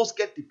 most of us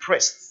get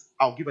depressed.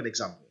 I'll give an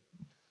example.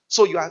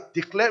 So you are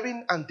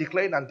declaring and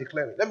declaring and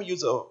declaring. Let me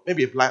use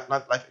maybe a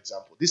life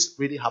example. This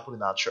really happened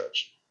in our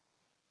church.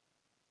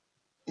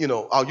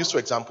 I'll use two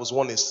examples.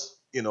 One is,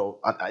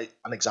 an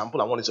example,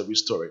 and one is a real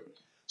story.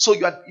 So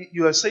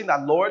you are saying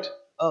that, Lord,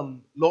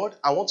 Lord,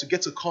 I want to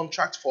get a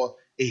contract for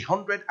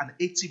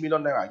 180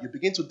 million naira. You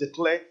begin to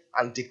declare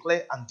and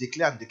declare and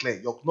declare and declare.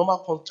 Your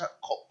normal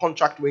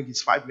contract range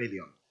is 5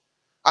 million.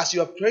 As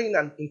you are praying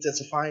and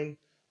intensifying,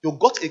 you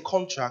got a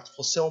contract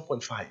for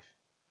 7.5.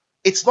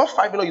 It's not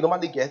 5 million you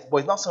normally get, but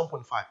it's now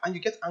 7.5. And you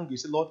get angry. You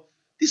say, Lord,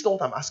 this is not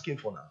what I'm asking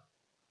for now.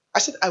 I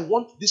said, I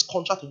want this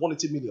contract of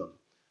 180 million.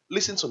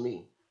 Listen to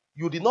me.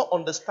 You did not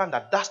understand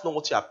that that's not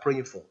what you are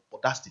praying for,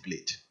 but that's the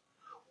blade.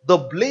 The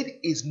blade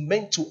is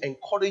meant to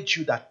encourage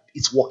you that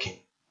it's working.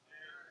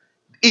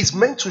 It's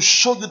meant to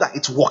show you that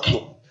it's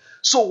working.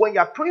 So when you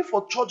are praying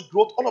for church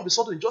growth, all of a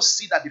sudden you just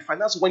see that the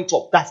finance went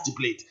up. That's the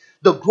blade.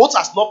 The growth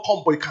has not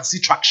come, but you can see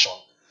traction.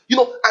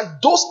 And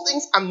those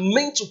things are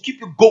meant to keep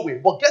you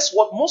going. But guess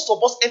what? Most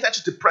of us enter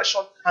into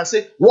depression and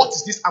say, what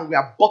is this? And we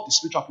abort the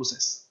spiritual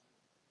process.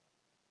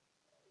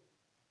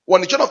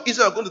 When the children of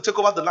Israel are going to take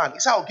over the land, he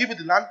said, I'll give you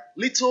the land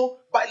little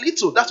by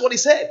little. That's what he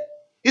said.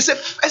 He said,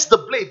 first the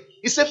blade.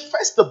 He said,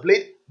 first the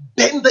blade,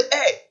 then the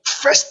air.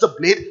 First the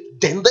blade,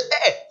 then the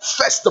air.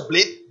 First the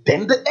blade,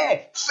 then the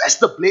air. First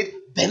the blade,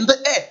 then the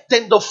air.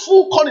 Then the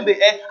full corn in the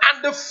air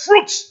and the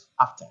fruits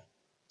after.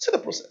 See the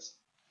process.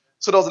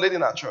 So there was a lady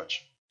in our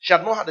church. She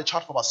had not had a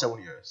child for about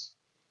 7 years.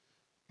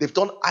 They've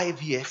done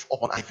IVF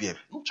upon IVF.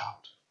 No child.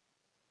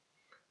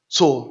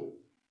 So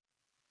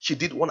she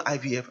did one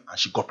IVF and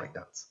she got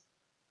pregnant.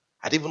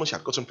 I didn't even know she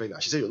had gotten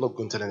pregnant. She said, you're not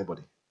going to tell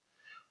anybody.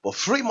 But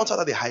 3 months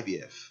after the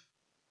IVF,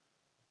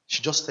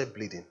 she just started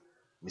bleeding.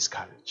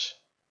 Miscarriage.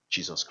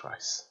 Jesus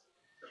Christ.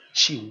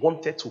 She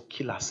wanted to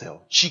kill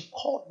herself. She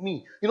called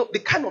me. The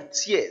kind of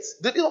tears.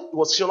 She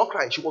was not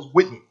crying. She was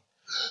wailing.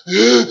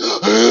 What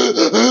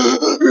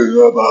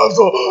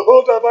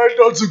have I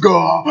done to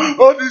God?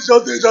 What is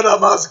just the that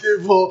I'm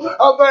asking for?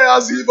 Am I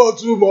asking for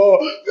too more?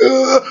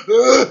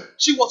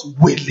 She was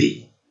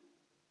wailing.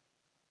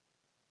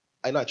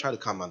 I tried to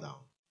calm her down.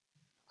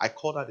 I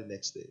called her the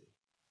next day.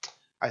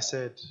 I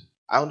said,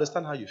 I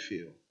understand how you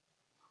feel.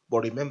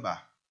 But remember,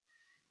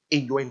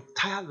 in your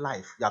entire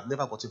life, you have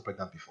never gotten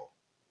pregnant before.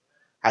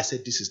 I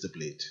said, this is the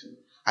blade.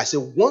 I said,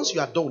 once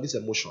you are done with this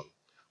emotion,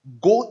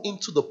 go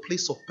into the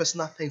place of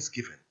personal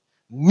thanksgiving.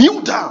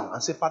 Kneel down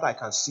and say, Father, I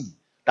can see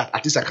that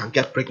at least I can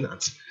get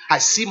pregnant. I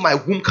see my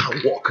womb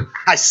can walk.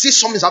 I see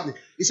something's happening.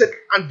 He said,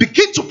 and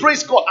begin to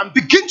praise God. And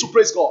begin to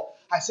praise God.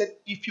 I said,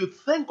 if you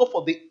thank God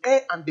for the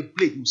air and the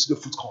blade, you see the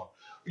fruit corn.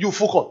 You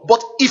full corn.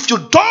 But if you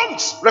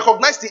don't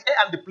recognize the air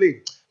and the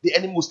blade, the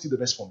enemy will steal the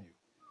rest from you.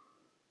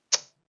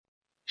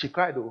 She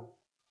cried though.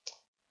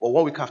 But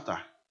 1 week after,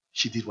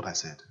 she did what I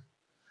said.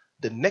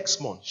 The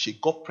next month, she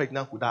got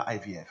pregnant with her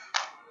IVF.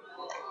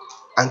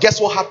 And guess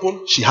what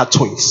happened? She had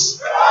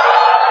twins.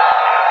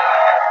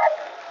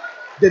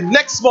 The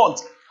next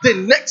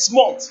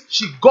month,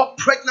 she got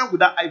pregnant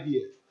with her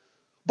IVF.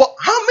 But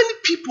how many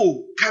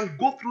people can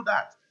go through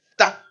that?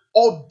 That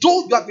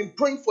although you have been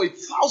praying for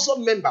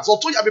 1,000 members,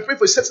 although you have been praying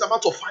for a certain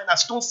amount of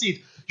finance, you don't see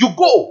it. You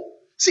go.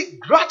 See,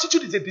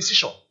 gratitude is a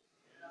decision.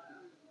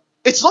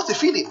 It's not a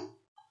feeling.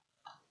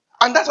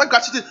 And that's why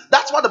gratitude,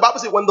 that's why the Bible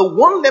says when the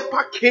one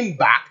leper came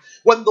back,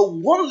 the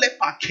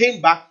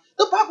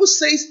Bible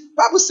says,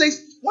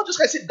 what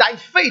does I say? Thy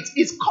faith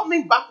is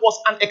coming back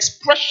was an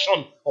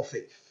expression of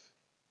faith.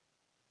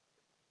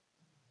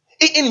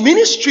 In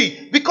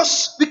ministry,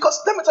 because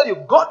let me tell you,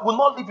 God will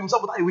not leave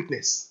himself without a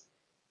weakness.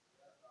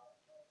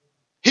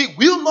 He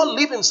will not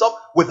leave himself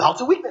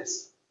without a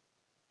weakness.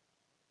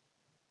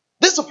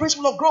 This is the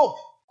principle of growth,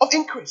 of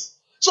increase.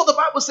 So the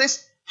Bible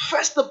says,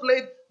 first the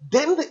blade,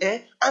 then the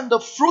air, and the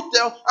fruit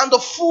there, and the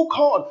full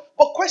corn.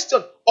 But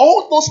question,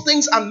 all those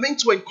things are meant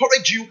to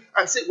encourage you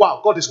and say,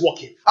 wow, God is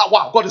working.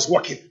 Wow, God is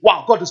working.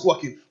 Wow, God is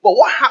working. But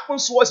what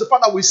happens to us is the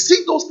fact that we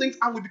see those things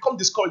and we become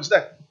discouraged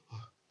there.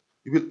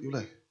 You're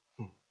like,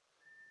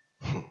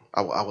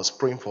 I was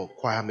praying for a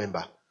choir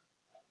member.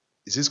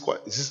 Is this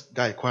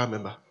guy a choir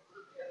member?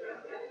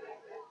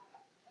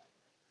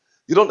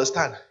 You don't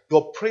understand.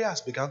 Your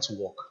prayers began to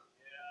work.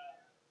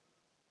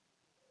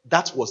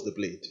 That was the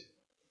blade.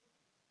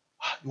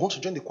 You want to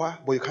join the choir,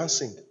 but you can't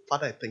sing.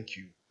 Father, I thank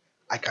you.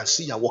 I can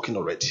see you're working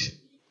already.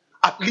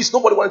 At least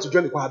nobody wanted to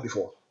join the choir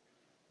before.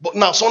 But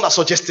now someone that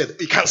suggested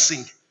you can't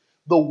sing.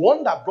 The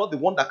one that brought the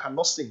one that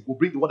cannot sing will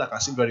bring the one that can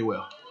sing very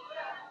well.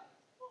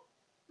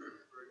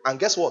 And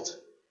guess what?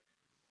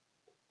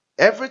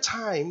 Every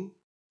time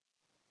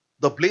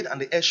the blade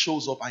and the air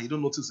shows up and you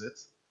don't notice it,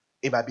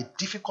 it might be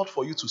difficult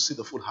for you to see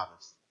the full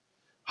harvest.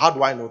 How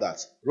do I know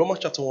that? Romans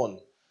chapter 1.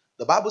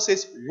 The Bible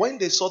says, when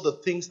they saw the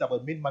things that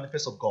were made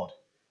manifest of God,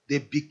 they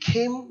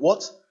became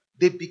what?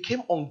 They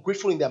became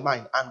ungrateful in their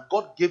mind, and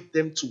God gave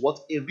them to what?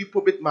 A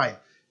reprobate mind,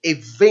 a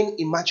vain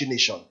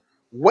imagination.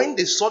 When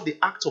they saw the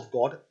act of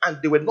God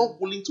and they were not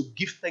willing to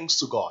give thanks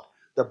to God,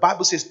 The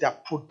Bible says their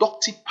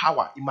productive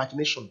power,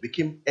 imagination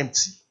became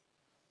empty.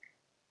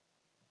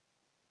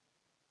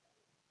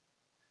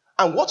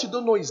 And what you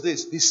don't know is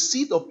this: the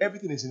seed of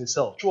everything is in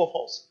itself. True or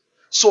false?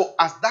 So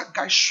as that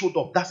guy showed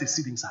up, that's the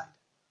seed inside.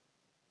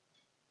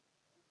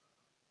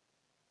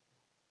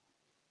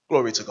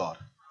 Glory to God.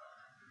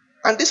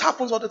 And this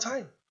happens all the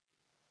time.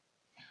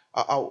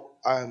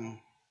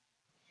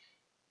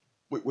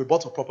 We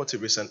bought a property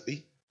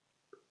recently.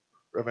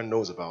 Reverend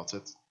knows about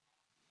it.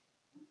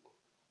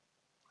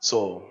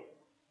 So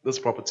this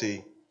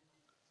property,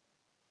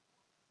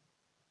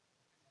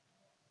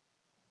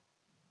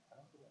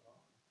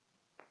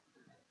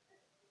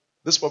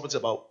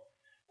 about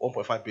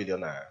 1.5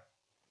 billion naira.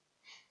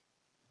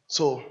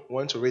 So we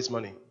want to raise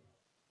money.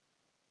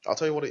 I'll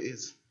tell you what it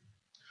is.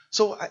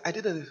 So I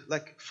did a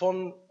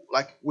fun,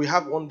 we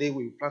have one day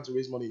we plan to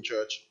raise money in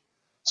church.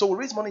 So we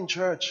raise money in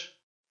church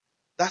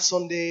that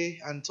Sunday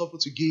and tell people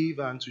to give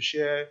and to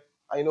share.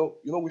 And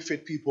we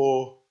faith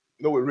people,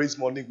 we raise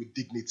money with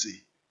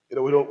dignity.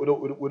 We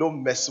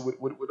don't mess with,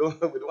 we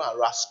don't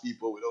harass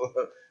people.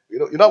 We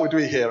don't, how we do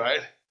it here,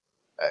 right?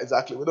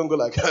 Exactly. We don't go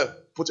like,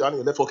 put your hand in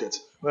your left pocket,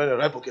 no, in your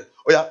right pocket.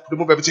 Oh yeah,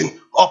 remove everything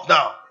up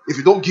now. If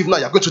you don't give now,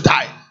 you're going to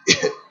die.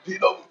 you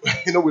know,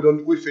 we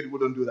don't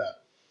do that.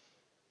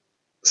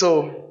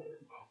 So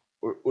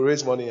we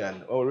raise money,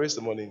 and when we raise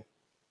the money,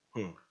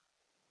 the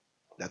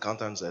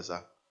accountant says,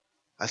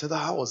 I said,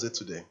 how was it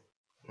today?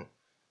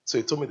 So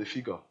he told me the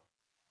figure.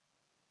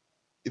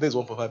 It's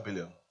 1.5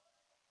 billion.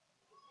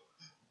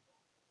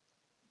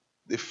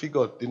 The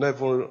figure did not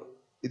even,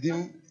 it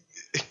didn't.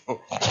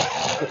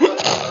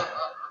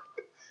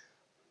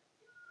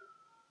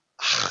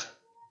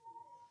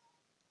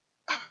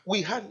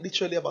 We had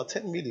literally about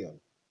 10 million.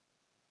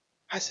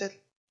 I said,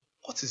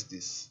 what is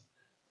this?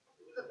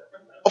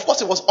 Of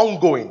course, it was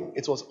ongoing.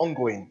 It was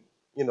ongoing,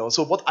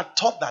 So, but I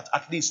thought that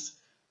at least,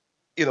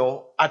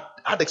 I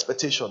had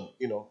expectation,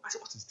 I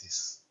said, what is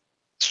this?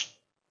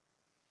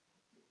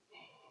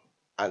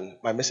 And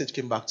my message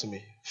came back to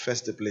me.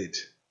 First the blade,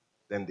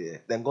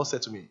 then God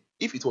said to me,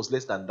 if it was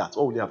less than that,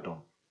 what would you have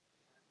done?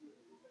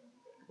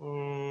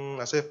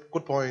 I said,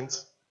 good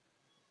point.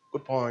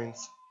 Good point.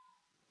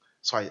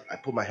 So I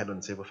put my head on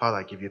the table. Father,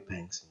 I give you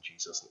thanks in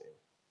Jesus' name.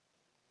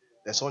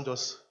 Then someone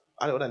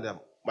other than them,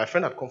 my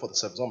friend had come for the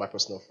service, one of my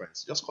personal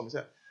friends. Just come and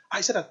said, I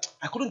said that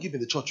I couldn't give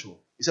in the church.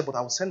 He said, but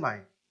I'll send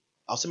my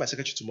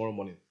secretary tomorrow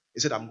morning. He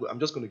said, I'm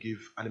just going to give.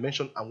 And he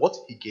mentioned, and what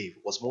he gave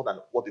was more than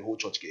what the whole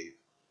church gave.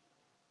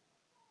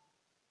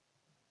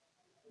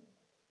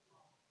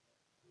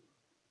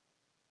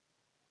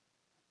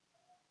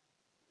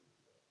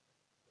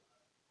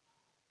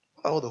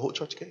 And what the whole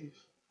church gave.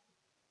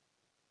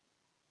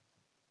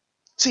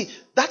 See,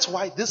 that's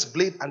why this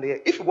blade and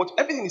if you watch,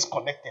 everything is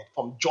connected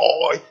from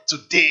joy to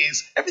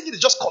days. Everything is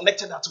just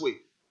connected that way.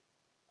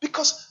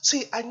 Because,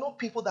 see, I know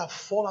people that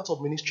fall out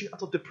of ministry,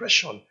 out of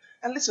depression.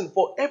 And listen,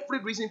 for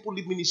every reason people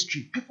leave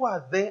ministry, people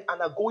are there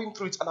and are going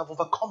through it and have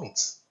overcome it.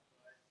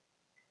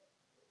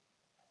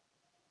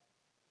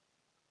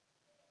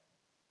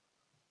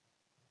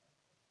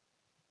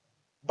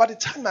 By the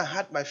time I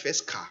had my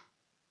first car,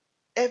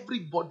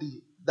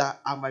 everybody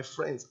that are my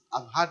friends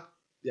have had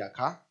their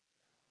car,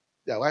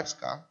 their wife's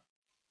car,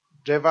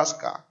 driver's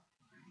car,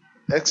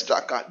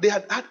 extra car. They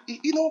had, and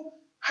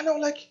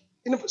I'm like,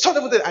 some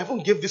of them, I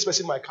even gave this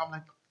person my car. I'm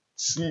like,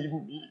 see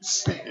me,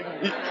 see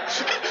me,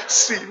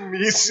 see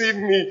me, see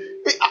me.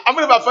 How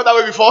many of you felt that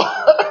way before?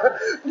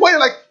 When you're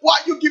like,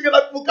 why are you giving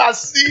that book?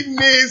 See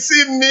me,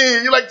 see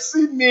me. You're like,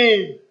 see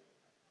me.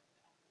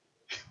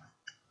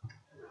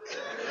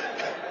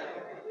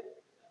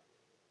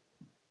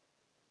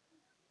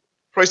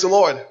 Praise the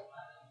Lord.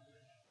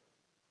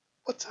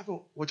 What happened?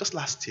 Well, just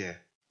last year,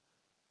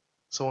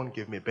 someone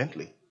gave me a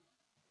Bentley.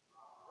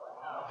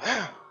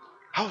 Yeah,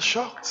 I was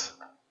shocked.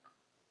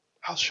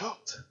 I was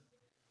shocked.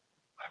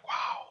 Like,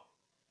 wow.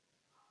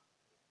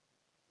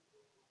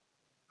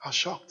 I was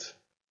shocked.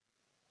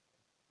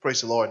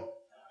 Praise the Lord.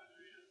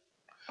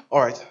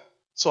 All right.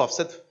 So I've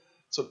said,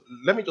 so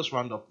let me just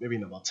round up maybe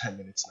in about 10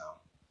 minutes now.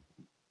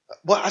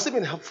 But has it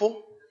been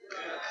helpful?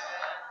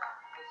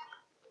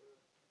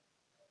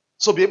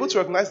 So be able to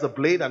recognize the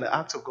blade and the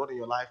act of God in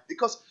your life.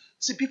 Because,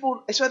 see,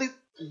 people, especially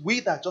we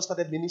that just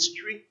started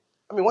ministry,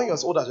 I mean, when you're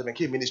as old as you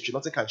became ministry,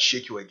 nothing can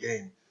shake you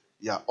again.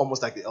 Yeah,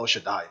 almost like the El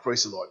Shaddai.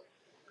 Praise the Lord.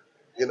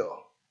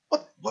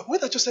 But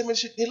when I just started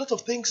ministry, a lot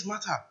of things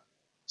matter.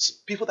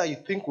 People that you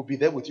think will be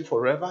there with you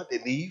forever, they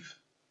leave.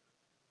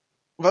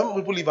 When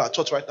people leave our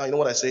church right now, you know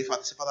what I say?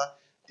 Father,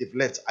 they've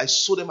left. I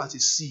sow them as a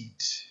seed.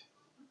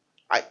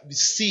 The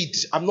seed.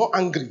 I'm not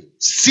angry.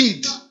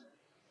 Seed.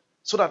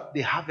 So that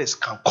the harvest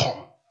can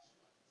come.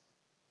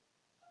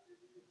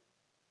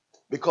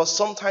 Because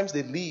sometimes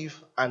they leave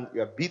and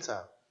we are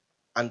bitter,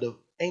 and the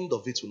end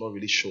of it will not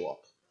really show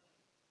up.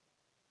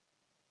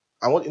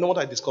 And you know what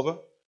I discover?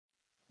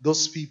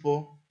 Those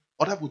people,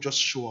 other will just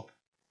show up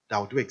that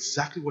will do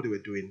exactly what they were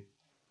doing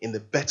in the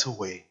better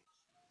way.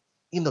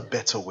 In a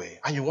better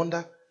way. And you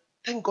wonder,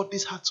 thank God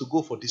this had to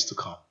go for this to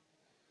come.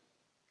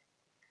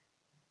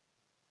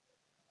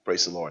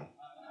 Praise the Lord.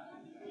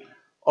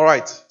 All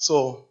right.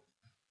 So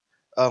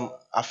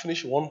I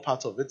finished one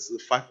part of it, the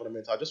five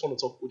fundamentals. I just want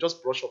to talk. We'll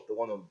just brush up the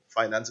one on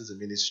finances and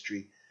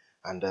ministry,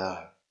 and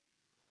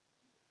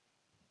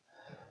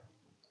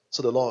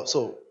so the law.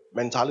 So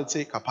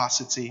mentality,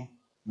 capacity,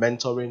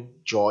 mentoring,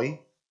 joy,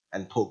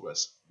 and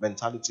progress.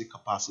 Mentality,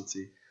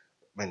 capacity,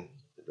 men.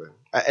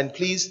 And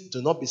please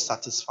do not be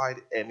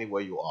satisfied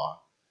anywhere you are.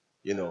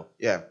 Yeah.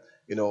 I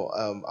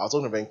was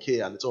talking to Ben K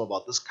and they told me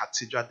about this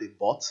cathedral they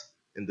bought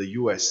in the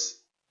US.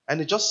 And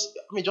it just,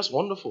 I mean, just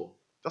wonderful.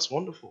 Just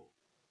wonderful.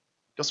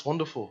 Just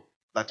wonderful.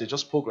 That they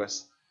just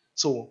progress.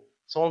 So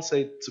someone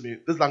said to me,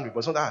 this language, but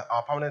it's not that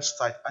our permanent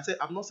site. I said,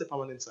 I've not said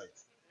permanent site.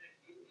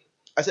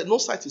 I said, no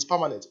site is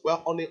permanent. We're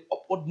on an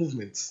upward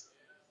movement.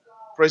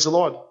 Praise the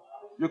Lord.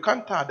 You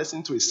can't tie this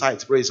into a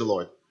site. Praise the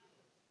Lord.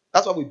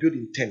 That's why we build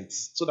in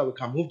tents, so that we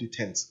can move the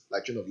tents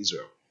like children of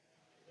Israel.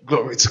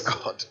 Glory to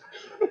God.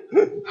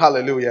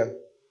 Hallelujah.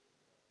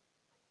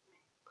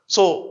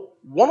 So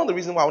one of the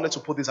reasons why I wanted to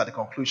put this at the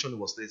conclusion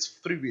was there's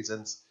three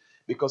reasons.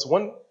 Because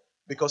when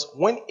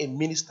a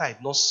minister is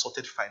not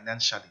sorted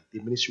financially,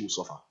 the ministry will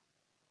suffer.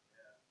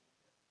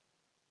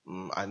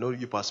 I know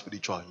you are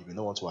spiritual, you may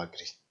not want to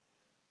agree.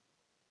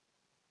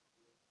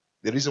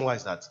 The reason why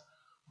is that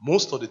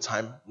most of the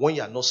time, when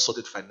you are not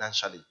sorted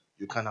financially,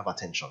 you can't have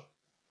attention.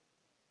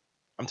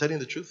 I'm telling you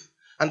the truth.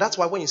 And that's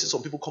why when you see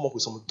some people come up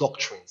with some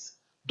doctrines,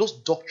 those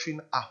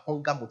doctrines are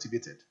hunger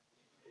motivated.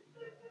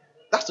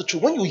 That's the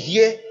truth. When you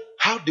hear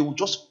how they will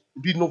just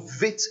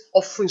renovate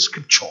offering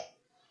scripture,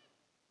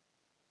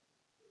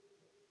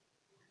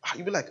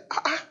 you'll be like,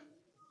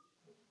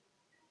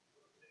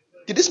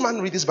 did this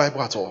man read this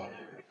Bible at all?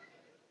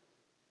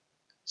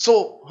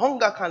 So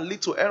hunger can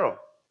lead to error.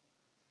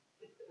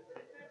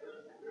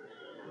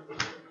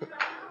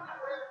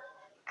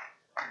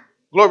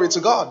 Glory to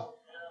God.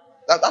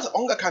 That's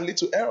hunger can lead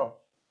to error.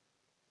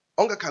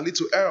 Hunger can lead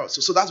to error.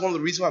 So that's one of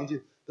the reasons why I'm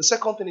doing. The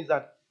second thing is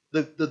that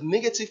the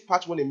negative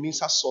part when a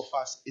minister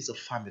suffers is a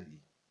family.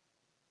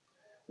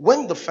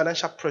 When the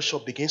financial pressure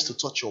begins to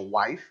touch your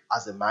wife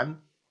as a man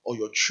or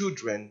your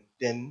children,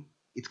 then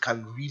it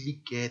can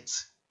really get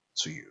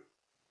to you.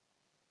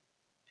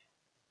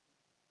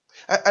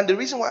 And the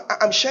reason why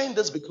I'm sharing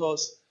this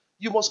because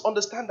you must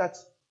understand that,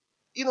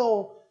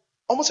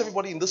 almost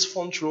everybody in this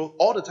front row,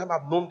 all the time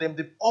I've known them,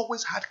 they've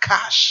always had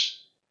cash.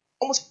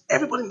 Almost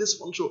everybody in this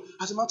front row.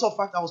 As a matter of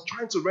fact, I was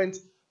trying to rent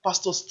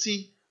Pastor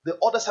T, the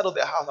other side of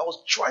their house. I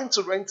was trying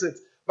to rent it.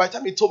 By the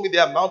time he told me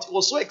the amount, it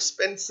was so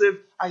expensive.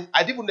 I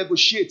didn't even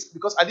negotiate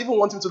because I didn't even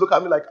want him to look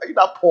at me like, are you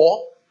that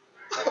poor?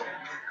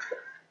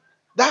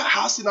 That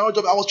house in our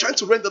job, I was trying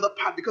to rent the other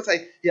part because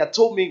he had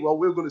told me, well,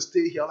 we're going to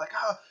stay here. I'm like,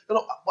 but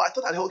I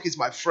thought that okay, he's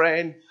my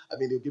friend. I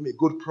mean, he'll give me a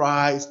good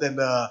price. Then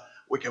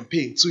we can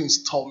pay in 2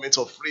 installments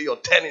or 3 or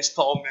 10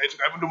 installments. We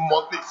can even do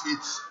monthly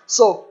fees.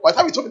 So by the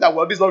time he told me that,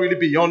 well, this is not really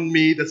beyond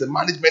me. There's a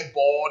management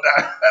board.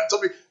 And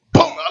told me,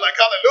 boom, I'm like,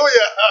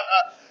 hallelujah.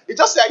 He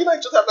just said,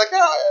 just I'm like,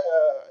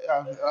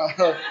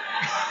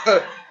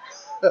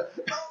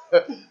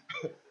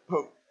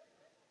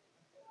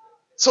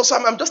 So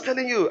Sam, I'm just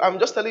telling you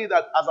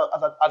that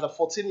as a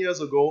 14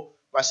 years ago,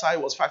 my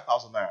salary was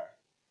 5,000 naira.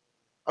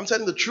 I'm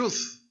telling the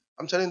truth.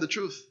 I'm telling the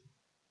truth.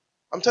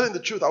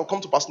 I'll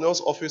come to Pastor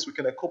Neil's office with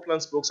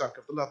Copeland's books and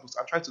Capital books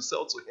and try to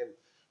sell to him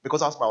because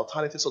that's my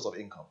alternative source of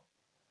income.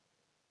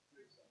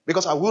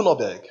 Because I will not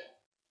beg.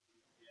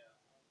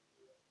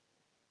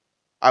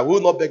 I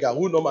will not beg. I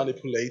will not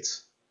manipulate.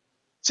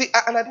 See,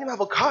 and I didn't have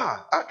a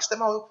car. I asked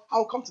them,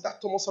 I'll come to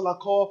that Thomas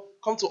Salako,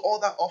 come to all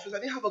that office. I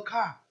didn't have a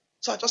car.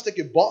 So I just take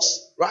a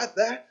bus right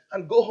there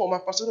and go home. My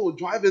pastor would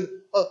drive in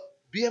a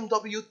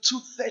BMW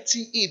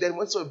 230e. Then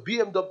went to a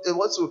BMW, it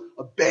went to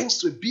a Benz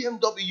to a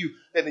BMW.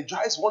 Then he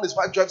drives one, his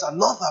wife drives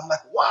another. I'm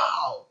like,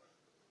 wow,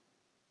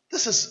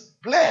 this is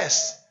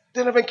blessed.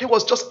 Then Reverend K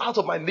was just out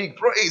of my league.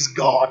 Praise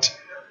God.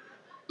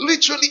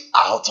 Literally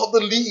out of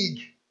the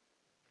league.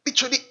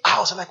 Literally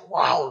out. I'm like,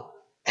 wow,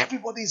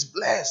 everybody is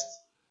blessed.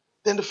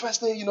 Then the first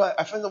day,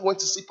 I finally went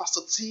to see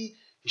Pastor T.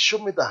 He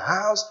showed me the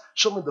house,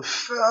 showed me the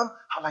firm.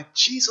 I'm like,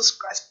 Jesus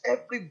Christ,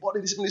 everybody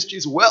in this ministry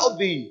is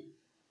wealthy.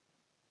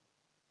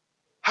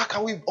 How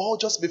can we all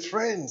just be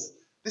friends?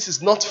 This is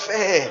not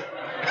fair.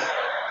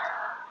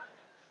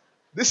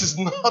 This is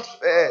not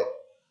fair.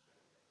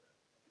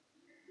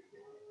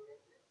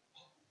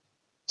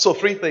 So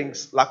 3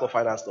 things lack of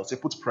finance does.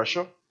 It puts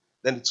pressure.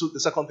 Then the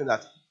second thing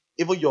that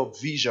even your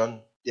vision,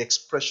 the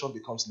expression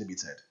becomes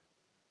limited.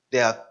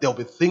 There'll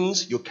be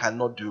things you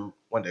cannot do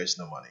when there is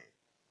no money.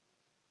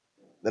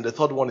 Then the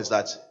third one is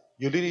that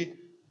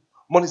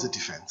money is a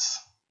defense.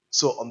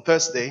 So on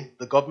Thursday,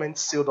 the government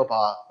sealed up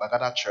our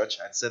Bagada church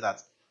and said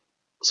that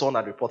someone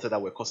had reported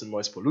that we're causing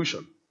noise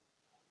pollution.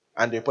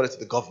 And they reported to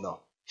the governor.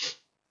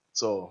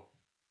 So,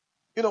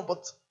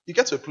 but you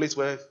get to a place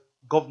where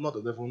governor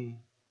doesn't even,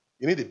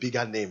 you need a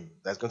bigger name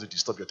that's going to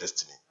disturb your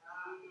destiny.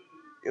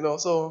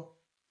 So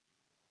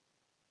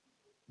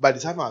by the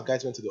time our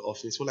guys went to the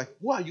office, we're like,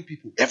 who are you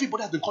people?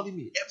 Everybody has been calling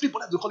me. He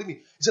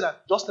said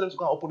that just tell them to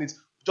go and open it.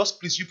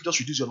 Just please, you just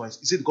reduce your noise.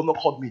 He said the governor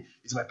called me.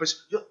 It's my person.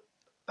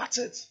 That's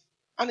it.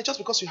 And it's just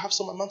because you have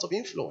some amount of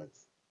influence.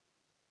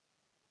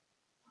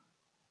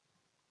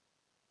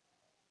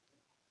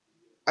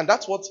 And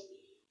that's what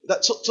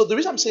so the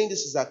reason I'm saying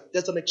this is that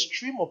there's an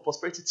extreme of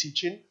prosperity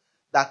teaching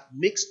that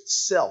makes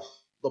self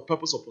the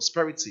purpose of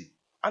prosperity.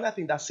 And I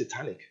think that's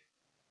satanic.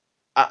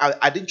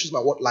 I didn't choose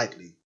my word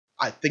lightly.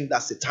 I think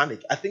that's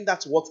satanic. I think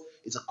that's what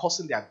is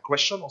causing the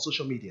aggression on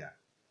social media,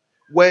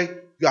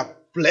 where you are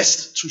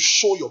blessed to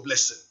show your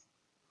blessing.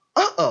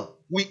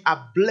 We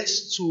are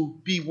blessed to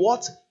be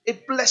what? A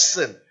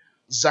blessing.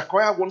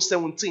 Zechariah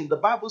 1:17. The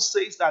Bible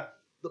says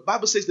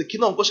the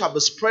kingdom of God shall be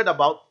spread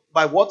about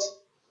by what?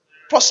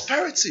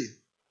 Prosperity.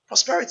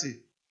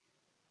 Prosperity.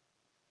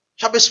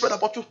 Shall be spread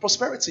about with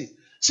prosperity.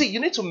 See, you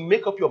need to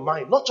make up your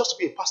mind, not just to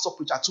be a pastor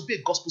preacher, to be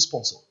a gospel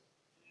sponsor.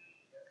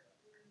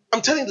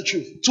 I'm telling you the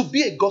truth. To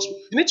be a gospel,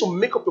 you need to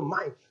make up your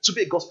mind to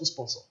be a gospel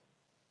sponsor.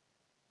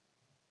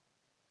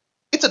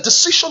 It's a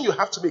decision you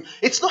have to make.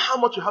 It's not how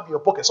much you have in your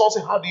pocket. Someone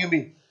say, how do you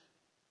mean?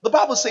 The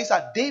Bible says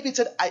that David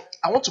said,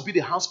 I want to build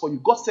a house for you.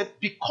 God said,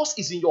 because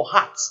it's in your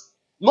heart.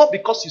 Not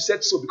because you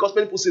said so, because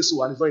many people say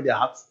so and it's not in their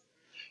heart.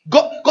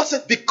 God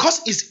said,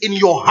 because it's in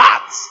your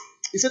heart.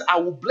 He said, I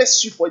will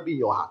bless you for it being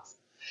in your heart.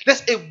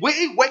 There's a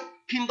way where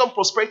kingdom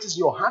prosperity is in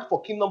your heart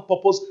for kingdom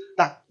purpose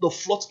that the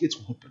floodgates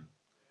will open.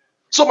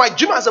 So my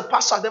dream as a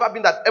pastor has never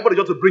been that everybody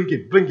just to bring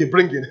in.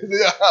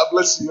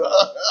 Bless you.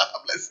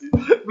 Bless you.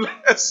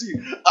 Bless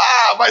you.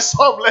 My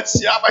son,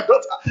 bless you. My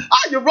daughter.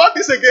 You brought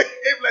this again.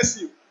 Hey,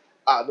 bless you.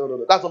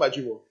 No. That's not my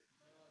dream.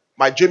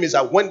 My dream is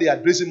that when they are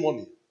raising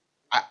money,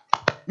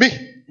 me,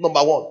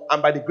 number one,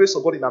 and by the grace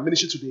of God in our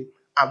ministry today,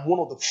 I'm one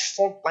of the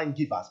frontline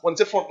givers. When I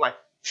say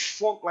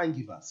frontline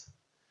givers.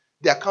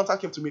 The accountant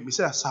came to me and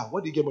said, sir,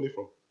 where do you get money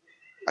from?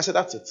 I said,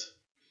 that's it.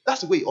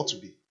 That's the way it ought to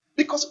be.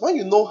 Because when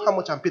you know how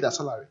much I'm paid as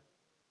salary.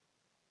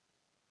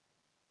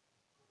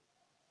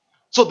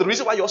 So the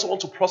reason why you also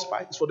want to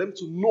prosper is for them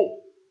to know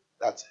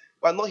that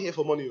we are not here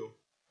for money.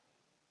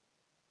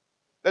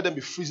 Let them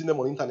be freezing them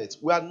on the internet.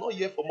 We are not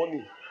here for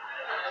money.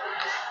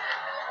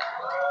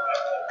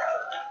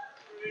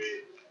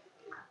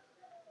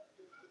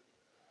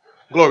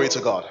 Glory to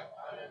God.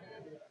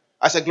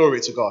 I said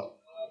glory to God.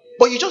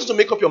 But you just have to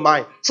make up your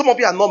mind. Some of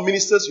you are not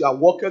ministers, you are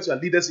workers, you are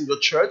leaders in your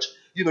church.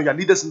 You are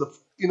leaders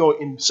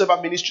in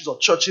several ministries or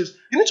churches.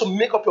 You need to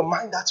make up your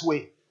mind that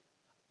way.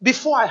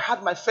 Before I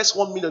had my first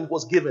 1 million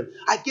was given,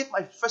 I gave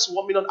my first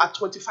 1 million at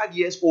 25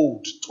 years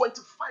old.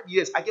 25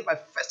 years, I gave my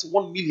first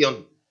 1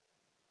 million.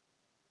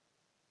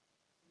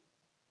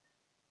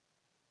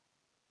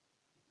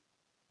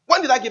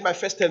 When did I give my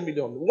first 10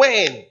 million?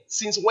 When?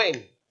 Since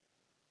when?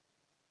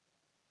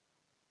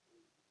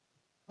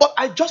 But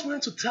I just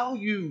wanted to tell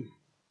you.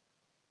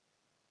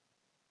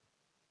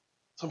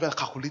 Some people are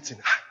calculating.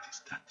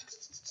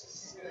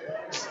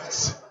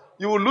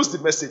 You will lose the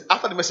message.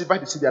 After the message, by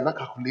the CD, they are not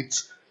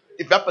calculate.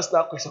 If that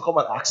personal question, come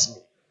and ask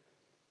me.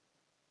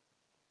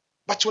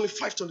 But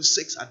 25,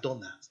 26, I've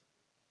done that.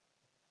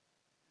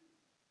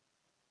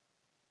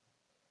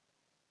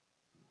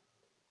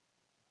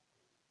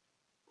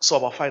 So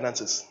about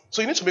finances.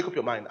 So you need to make up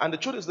your mind. And the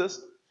truth is this,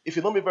 if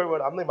you know me very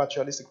well, I'm not a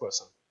materialistic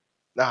person.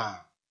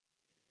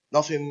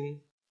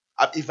 Nothing.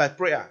 If I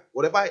pray,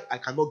 whatever I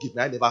cannot give,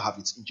 may I never have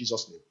it in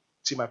Jesus' name.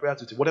 See my prayer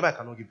today, whatever I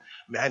cannot give,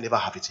 may I never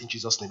have it in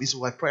Jesus' name. This is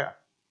my prayer.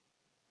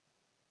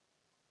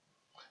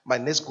 My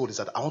next goal is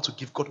that I want to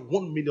give God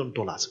 $1 million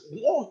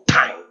one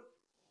time.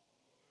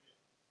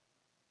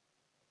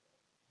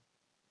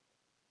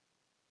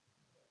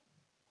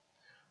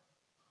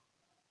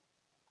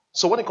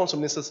 So when it comes to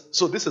ministers,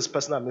 so this is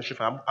personal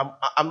administration.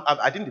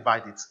 I didn't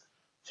divide it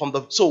from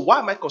the. So why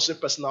am I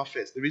considering personal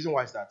first? The reason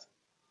why is that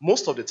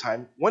most of the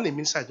time, when a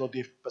minister is not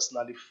doing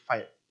personally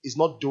fine, is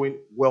not doing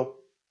well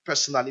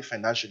personally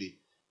financially,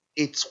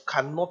 it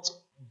cannot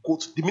go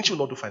to the ministry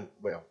will not do fine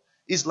well.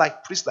 It's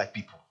like priests, like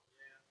people.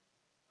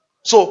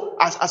 So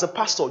as a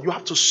pastor, you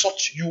have to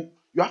you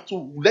have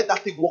to let that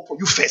thing work for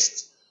you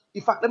first.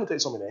 In fact, let me tell you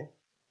something.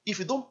 If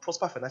you don't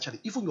prosper financially,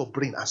 even your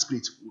brain and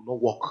spirit will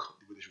not work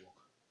the way they should work.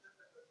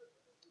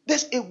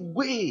 There's a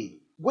way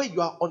where you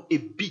are on a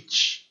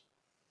beach,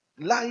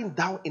 lying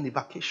down in a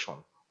vacation.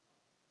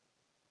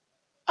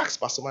 Ask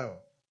Pastor Myron.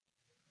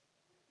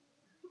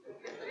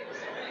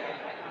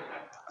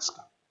 Ask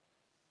her.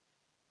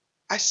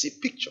 I see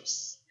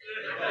pictures.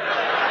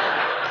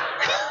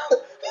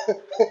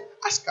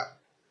 Ask her.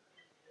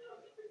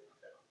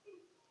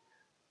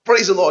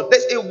 Praise the Lord.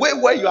 There's a way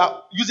where you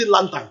are using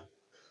lantern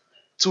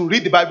to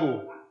read the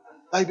Bible.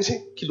 Like you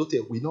say,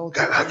 Kilote, we know.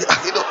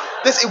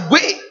 There's a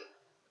way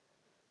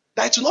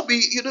that it will not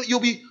be. You'll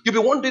be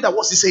wondering that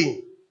what's he saying.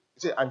 You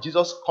say, and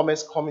Jesus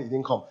comments, he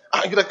didn't come.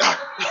 You're like,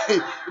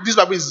 this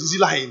Bible is he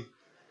lying?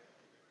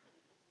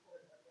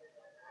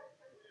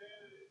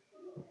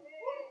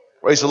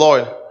 Praise the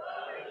Lord.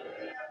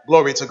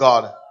 Glory to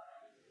God.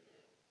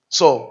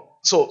 So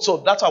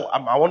that's how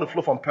I want to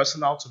flow from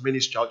personal to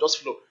ministry. I'll just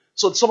flow.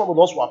 So some of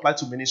us will apply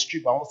to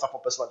ministry, but I want to start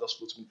from personal, just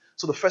flow to me.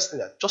 So the first thing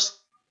is just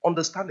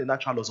understand the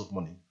natural laws of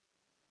money.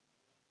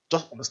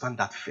 Just understand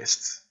that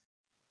first.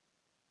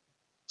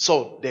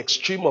 So the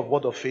extreme of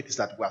word of faith is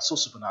that we are so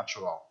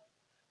supernatural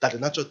that the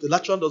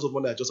natural laws of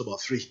money are just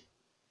about three.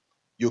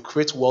 You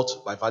create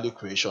wealth by value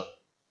creation.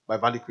 By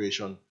value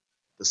creation,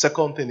 The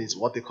second thing is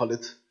what they call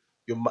it.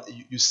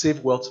 You save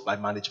wealth by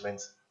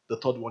management. The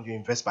third one, you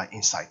invest by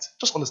insight.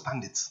 Just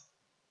understand it.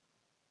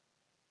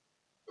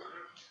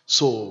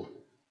 So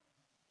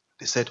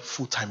they said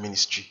full-time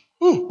ministry.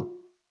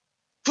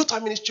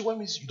 Full-time ministry, what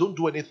means you don't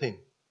do anything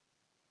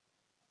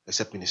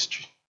except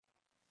ministry.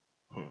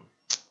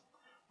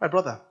 My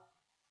brother,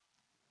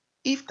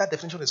 if that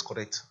definition is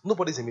correct,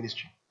 nobody's in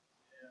ministry.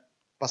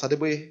 Pastor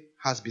Deboye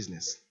has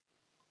business.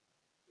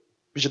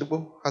 Bishop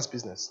Debo has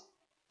business.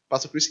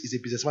 Pastor Chris is a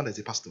businessman as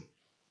a pastor.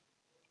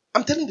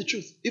 I'm telling the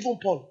truth. Even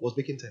Paul was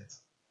making tents.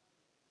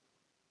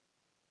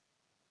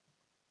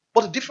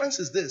 But the difference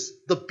is this: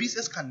 the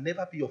business can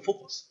never be your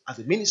focus as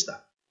a minister.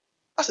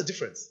 That's the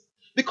difference.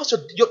 Because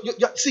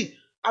see,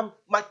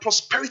 my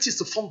prosperity is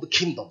to form the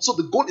kingdom. So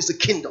the goal is the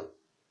kingdom.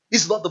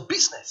 It's not the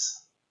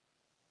business.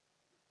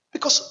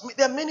 Because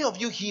there are many of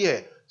you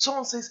here.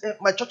 Someone says,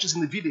 my church is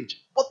in the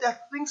village. But there are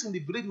things in the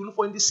village we look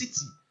for in the city.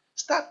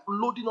 Start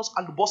loading us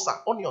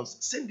albosa, onions.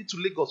 Send it to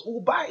Lagos.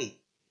 We'll buy.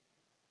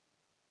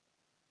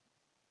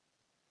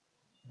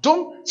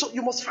 So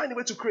you must find a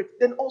way to create.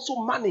 Then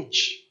also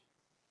manage.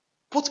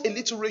 Put a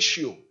little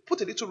ratio.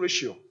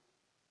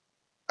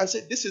 And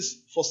say, this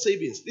is for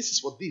savings. This is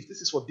for this.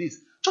 This is for this.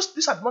 Just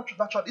this are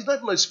natural. It's not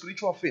even a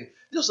spiritual thing.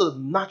 This is a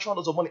natural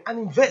loss of money. And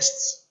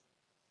invest.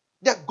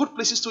 There are good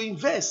places to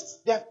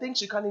invest. There are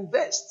things you can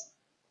invest.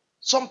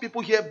 Some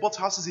people here bought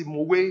houses in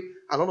Mowe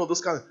and all of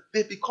those kinds.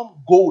 They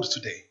become gold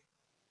today.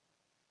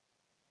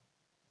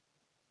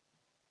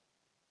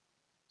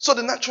 So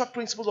the natural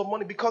principles of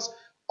money, because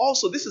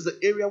also this is the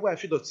area where I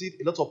feel that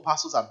a lot of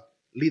pastors and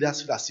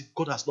leaders feel as if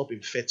God has not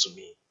been fair to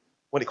me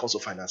when it comes to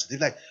finances. They're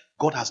like,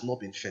 God has not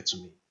been fair to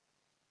me.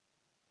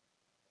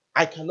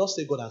 I cannot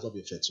say God has not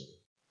been fair to me.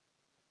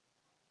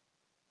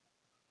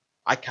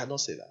 I cannot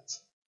say that.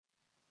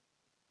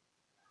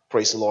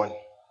 Praise the Lord.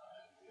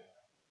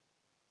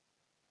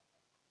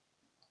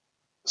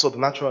 So the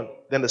natural.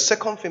 Then the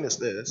second thing is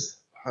this.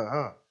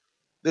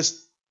 The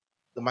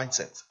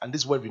mindset. And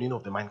this is where renewing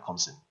of the mind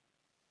comes in.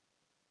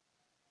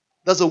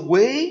 There's a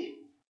way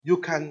you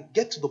can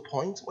get to the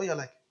point where you're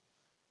like,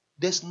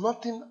 there's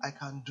nothing I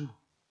can do.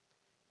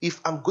 If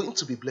I'm going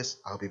to be blessed,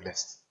 I'll be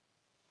blessed.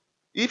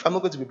 If I'm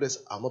not going to be blessed,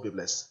 I'll not be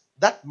blessed.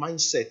 That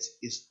mindset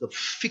is the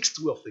fixed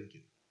way of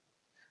thinking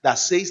that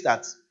says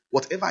that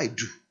whatever I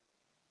do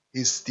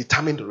is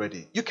determined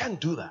already. You can't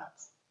do that.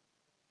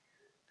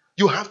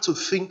 You have to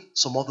think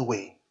some other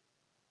way.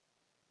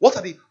 What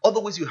are the other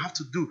ways you have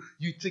to do?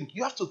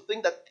 You have to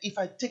think that if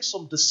I take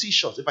some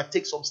decisions, if I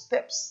take some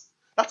steps,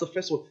 that's the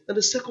first one. Then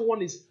the second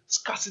one is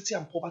scarcity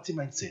and poverty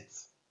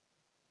mindset.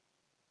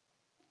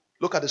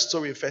 Look at the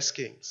story in 1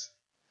 Kings.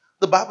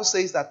 The Bible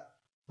says that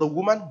the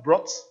woman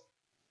brought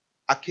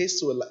a case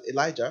to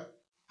Elijah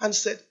and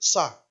said,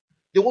 Sir,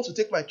 they want to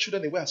take my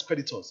children away as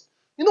creditors.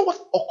 You know what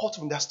occurred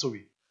to me in that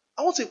story?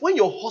 I want to say, when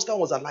your husband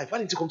was alive, why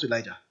didn't you come to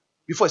Elijah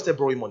before he started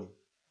borrowing money?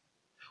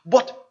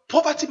 But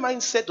poverty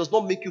mindset does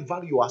not make you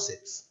value your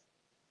assets.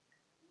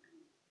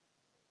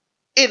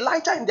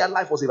 Elijah in their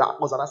life was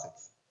an asset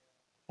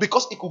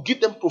because it could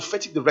give them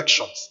prophetic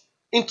directions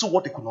into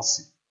what they could not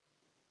see.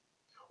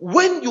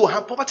 When you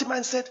have poverty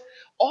mindset,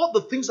 all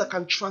the things that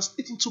can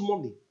translate into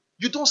money,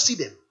 you don't see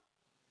them.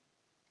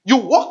 You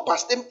walk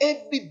past them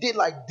every day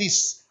like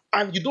this,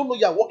 and you don't know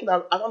you are walking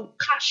around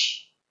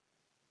cash.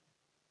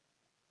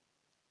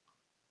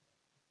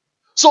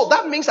 So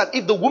that means that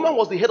if the woman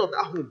was the head of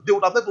that home, they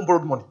would have never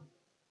borrowed money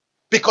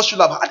because she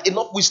would have had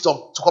enough wisdom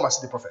to come and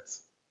see the prophet.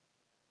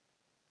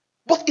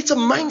 But it's a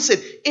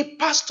mindset. A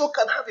pastor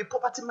can have a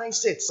poverty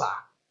mindset, sir.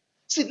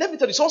 See, let me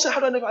tell you, someone said, how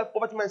do I never have a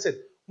poverty mindset?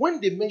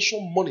 When they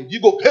mention money, you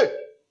go, hey,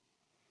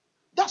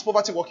 that's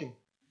poverty working.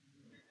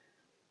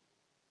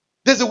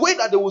 There's a way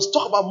that they will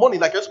talk about money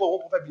like 1.5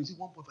 billion. See,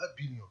 1.5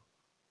 billion.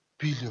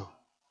 Billion.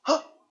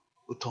 Huh?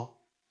 Autant.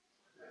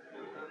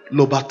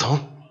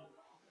 Lobaton.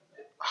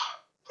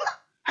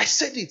 I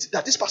said it.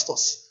 That these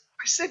pastors.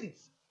 I said it.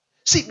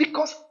 See,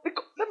 because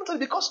let me tell you,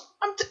 because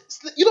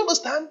you don't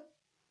understand.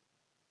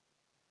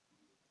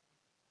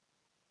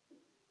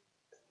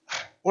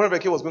 When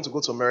Rebecca was going to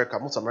go to America,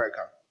 North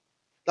America,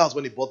 that was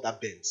when he bought that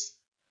Benz.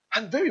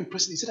 And very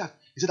impressive, he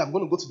said, I'm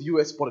going to go to the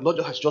US, but the Lord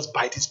has just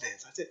buy this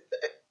Benz. I said,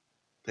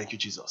 thank you,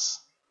 Jesus.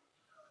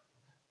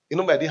 You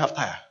know, I didn't have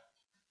tire.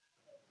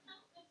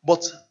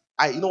 But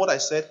you know what I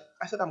said?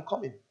 I said, I'm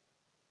coming.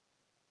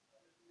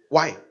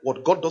 Why?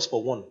 What God does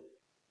for one.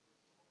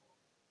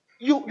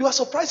 You are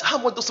surprised how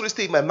much those stories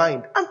stay in my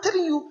mind. I'm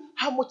telling you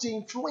how much they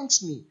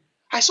influenced me.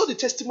 I saw the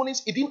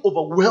testimonies, it didn't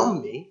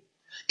overwhelm me.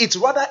 It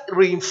rather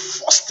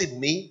reinforced in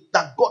me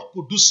that God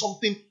could do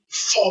something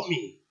for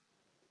me.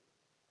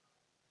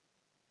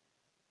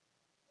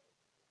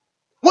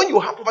 When you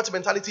have poverty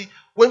mentality,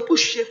 when people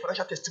share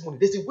financial testimony,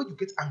 there's a way you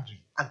get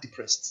angry and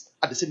depressed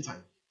at the same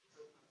time.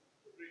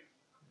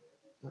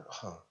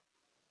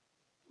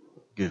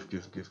 Give.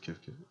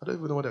 I don't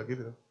even know what they're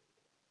giving them.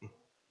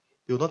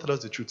 They will not tell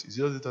us the truth. It's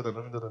just that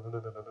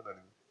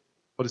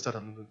what is that?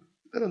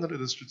 They don't know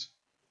the truth.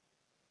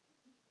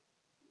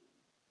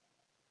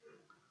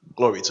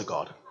 Glory to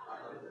God.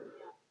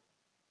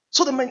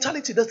 So the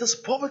mentality, there's this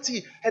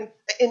poverty. And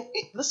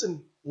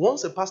listen,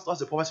 once a pastor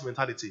has a poverty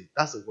mentality,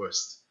 that's the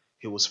worst.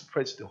 He will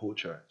spread to the whole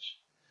church.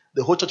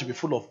 The whole church will be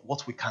full of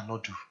what we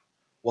cannot do.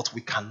 What we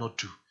cannot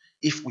do.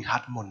 If we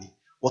had money,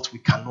 what we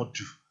cannot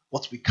do.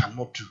 What we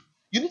cannot do.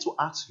 You need to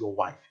ask your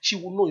wife. She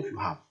will know if you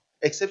have,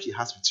 except she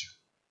has with you.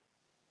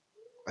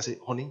 I say,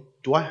 honey,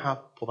 do I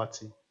have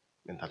poverty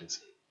mentality?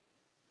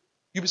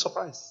 You'll be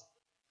surprised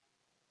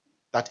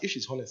that if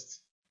she's honest,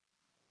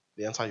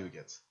 the answer you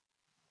get.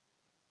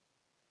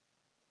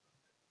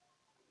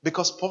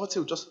 Because poverty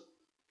will just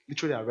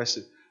literally arrest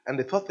you. And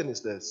the third thing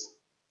is this: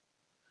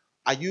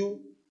 are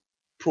you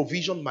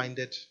provision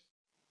minded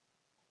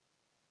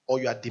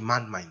or you are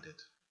demand minded?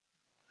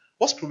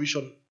 What's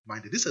provision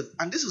minded? This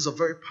is a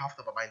very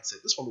powerful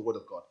mindset. This is from the Word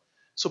of God.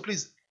 So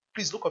please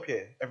look up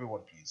here,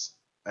 everyone, please.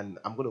 And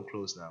I'm going to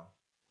close now.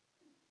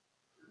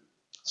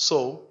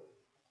 So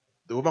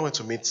the woman went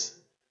to meet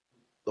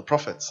the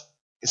prophet.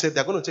 He said,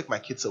 they're going to take my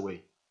kids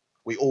away.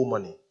 We owe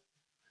money.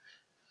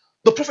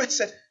 The prophet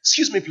said,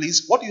 excuse me,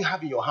 please, what do you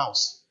have in your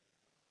house?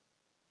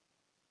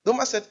 The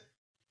woman said,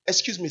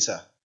 excuse me,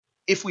 sir.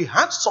 If we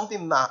had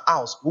something in our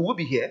house, we would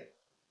be here.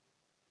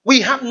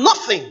 We have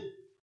nothing.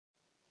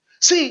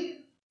 See,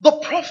 the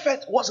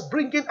prophet was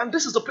bringing, and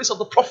this is the place of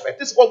the prophet.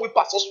 This is what we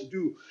pastors should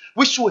do.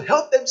 We should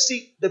help them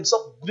see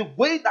themselves the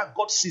way that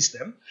God sees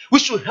them. We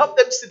should help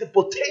them see the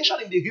potential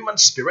in the human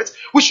spirit.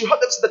 We should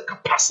help them see the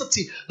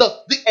capacity,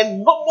 the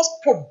enormous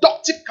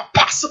productive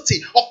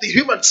capacity of the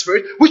human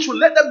spirit. We should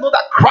let them know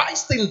that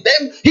Christ in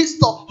them is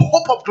the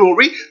hope of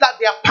glory, that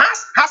their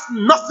past has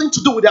nothing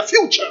to do with their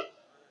future.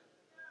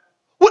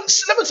 Well,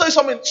 let me tell you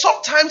something.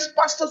 Sometimes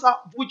pastors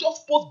we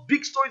just post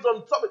big stories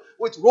on something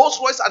with Rolls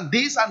Royce and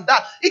this and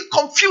that. It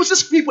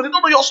confuses people. They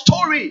don't know your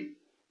story. You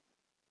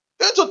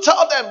need to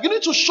tell them. You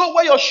need to show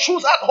where your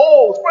shoes at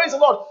home. Praise the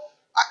Lord.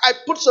 I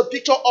put a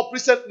picture up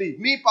recently.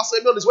 Me, Pastor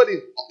Emil, on his wedding.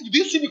 Did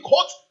you see the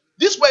court?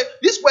 This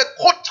were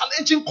court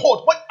challenging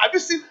court. Have you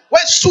seen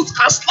where suits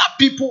can slap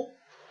people?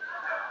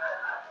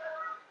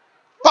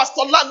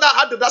 Pastor Landa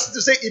had the audacity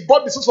to say he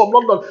bought the suits from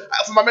London,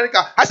 from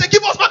America. I said,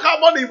 give us back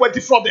our money. We're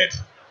defrauded.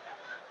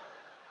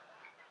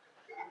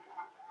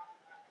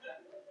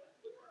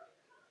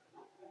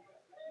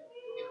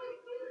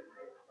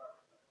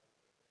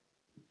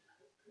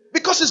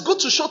 Because it's good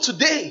to show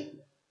today.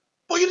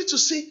 But you need to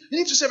see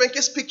in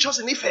case pictures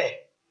in Ife.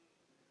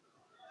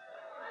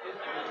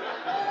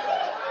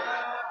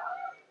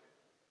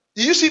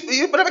 Do you see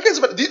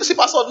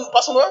Pastor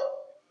Noah?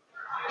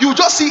 You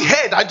just see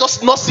head and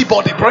just not see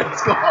body.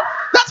 Praise God.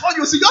 That's what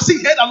you see. Just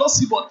see head and not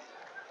see body.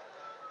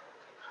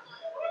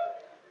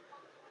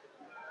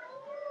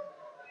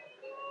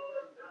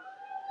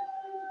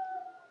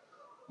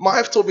 My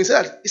wife told me,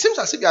 said, it seems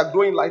as if you are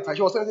growing lighter.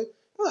 She was telling me, it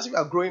seems as if you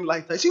are growing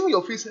lighter. You see when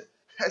your face?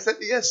 I said,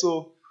 yes,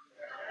 so.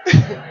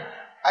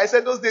 I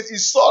said, those days,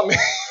 his son.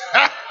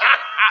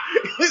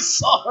 His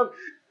son.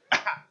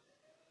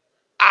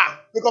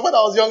 Because when I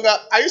was younger,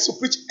 I used to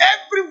preach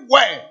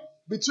everywhere.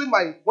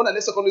 When I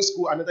left secondary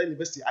school and another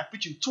university, I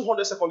preached in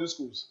 200 secondary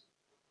schools.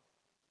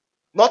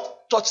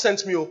 Not church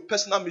sent me,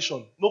 personal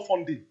mission, no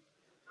funding.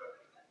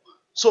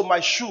 So my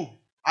shoe,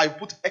 I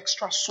put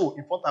extra sole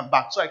in front and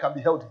back so I can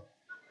be healthy.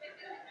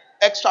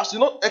 Extra,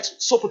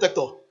 sole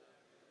protector.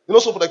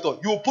 Sole protector.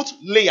 You put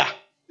layer.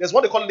 There's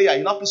what they call layer.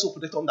 You now put sole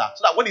protector on that.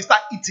 So that when you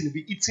start eating, you'll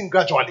be eating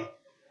gradually.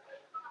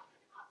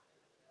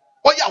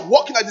 When you're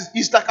walking like this,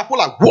 it's like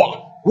Apola.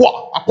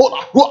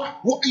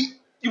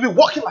 You'll be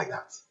walking like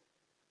that.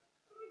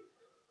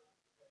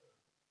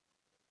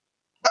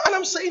 And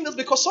I'm saying this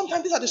because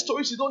sometimes these are the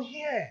stories you don't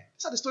hear.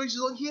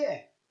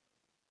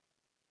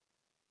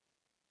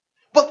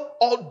 But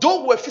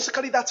although we were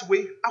physically that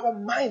way, our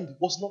mind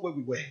was not where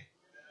we were.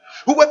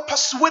 We were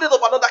persuaded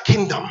of another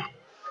kingdom.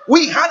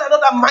 We had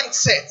another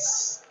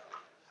mindset.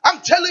 I'm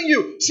telling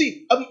you.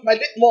 See, my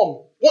late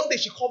mom, one day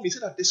she called me and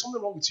said that there's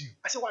something wrong with you.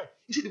 I said, why?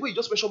 You see, the way you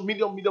just mentioned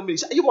million. She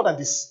said, are you more than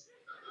this?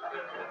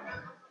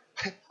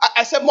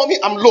 I said, Mommy,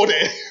 I'm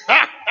loaded.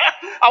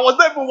 I was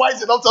not even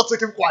wise enough to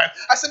take him quiet.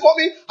 I said,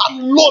 Mommy,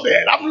 I'm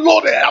loaded. I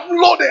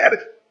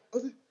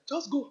said,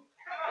 just go.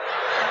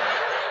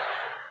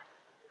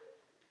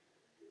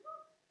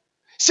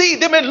 See,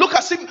 they may look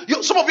as if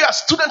some of you are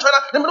students right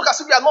now. They may look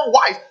as if you are not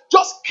wise.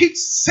 Just keep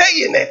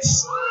saying it.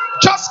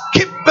 Just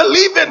keep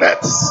believing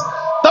it.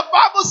 The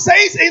Bible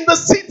says in the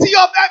city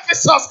of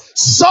Ephesus,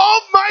 so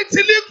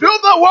mightily grew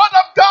the word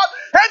of God,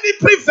 and it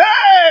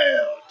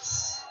prevailed.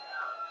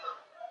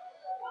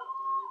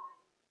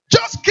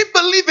 Just keep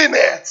believing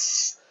it.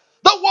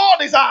 The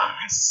world is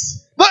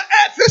ours. The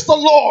earth is the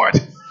Lord,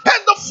 and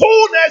the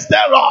fullness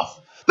thereof.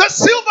 The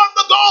silver and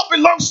the gold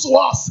belongs to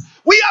us.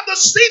 We are the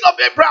seed of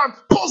Abraham,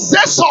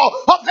 possessor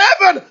of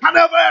heaven and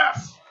of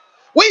earth.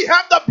 We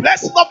have the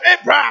blessing of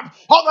Abraham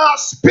on our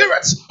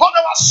spirits, on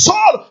our soul,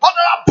 on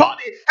our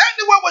body.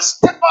 Anywhere we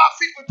step our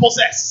feet, we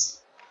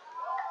possess.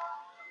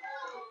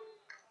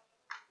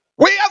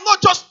 We are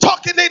not just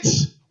talking it,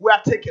 we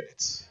are taking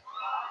it.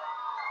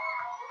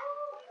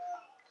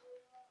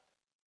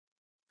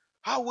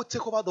 How would we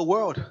take over the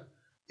world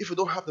if we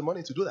don't have the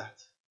money to do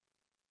that?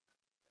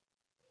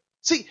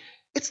 See,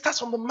 it starts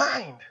from the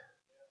mind.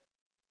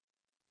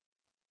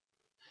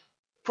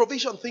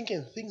 Provision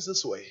thinking thinks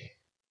this way.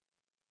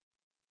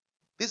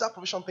 These are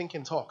provision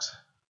thinking talks.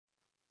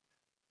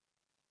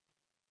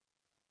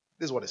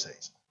 This is what it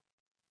says.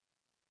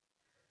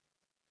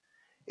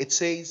 It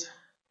says,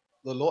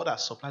 the Lord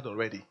has supplied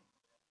already.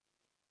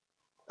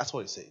 That's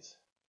what it says.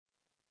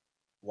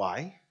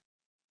 Why?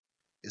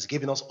 He's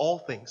giving us all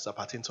things that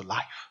pertain to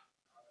life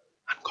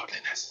and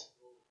godliness.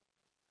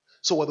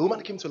 So when the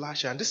woman came to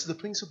Elisha, and this is the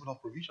principle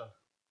of provision,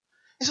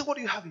 he said, what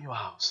do you have in your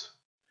house?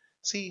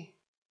 See,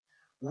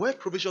 where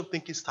provision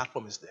thinking starts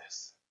from is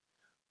this.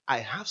 I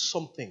have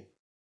something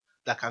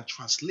that can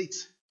translate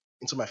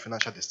into my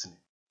financial destiny.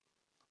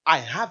 I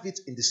have it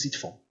in the seed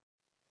form.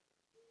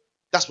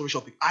 That's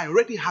provision thinking. I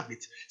already have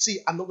it. See,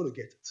 I'm not going to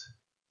get it.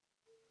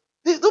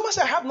 The woman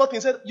said, I have nothing.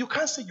 He said, you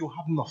can't say you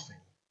have nothing.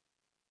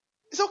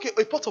 It's okay,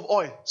 a pot of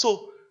oil.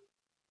 So,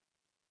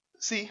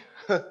 see,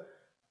 the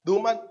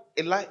woman,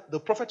 the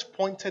prophet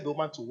pointed the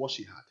woman to what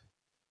she had.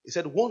 He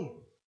said, one,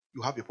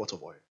 you have a pot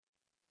of oil.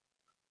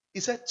 He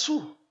said,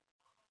 two,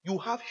 you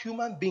have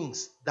human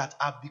beings that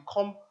have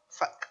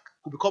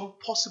could become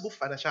possible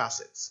financial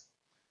assets.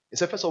 He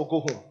said, first of all, go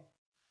home.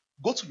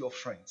 Go to your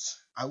friends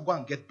and go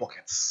and get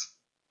buckets.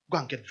 Go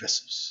and get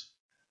vessels.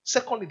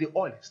 Secondly, the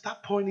oil,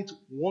 start pouring it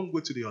one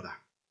way to the other.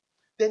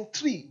 Then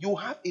three, you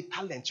have a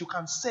talent you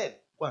can sell.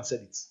 Go and sell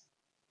it.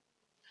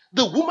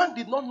 The woman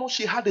did not know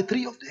she had the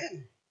three of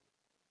them.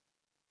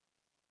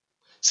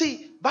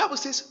 See, Bible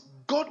says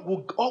God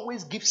will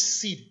always give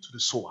seed to the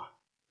sower.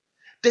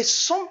 There's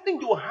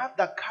something you have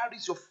that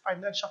carries your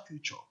financial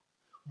future.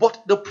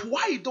 But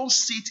why you don't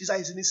see it is that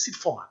it's in a seed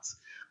format.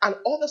 And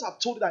others have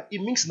told you that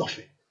it means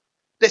nothing.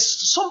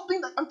 There's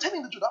something that I'm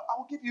telling the truth. I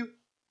will give you.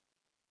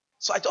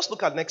 So I just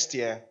look at next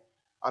year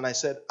and I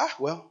said,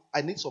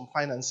 I need some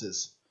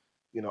finances.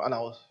 And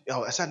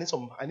I said,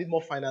 I need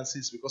more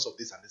finances because of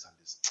this and this and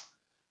this.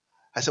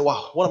 I said,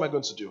 wow, what am I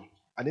going to do?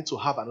 I need to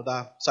have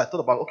another. So I thought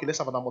about, okay, let's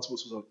have another multiple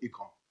source of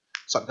income.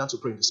 So I began to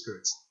pray in the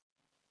spirit.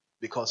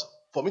 Because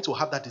for me to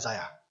have that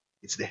desire,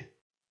 it's there.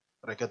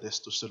 But I get this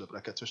to still,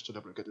 I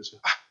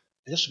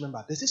just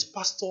remember, there's this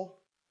pastor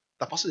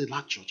that pastors a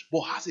large church,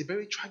 but has a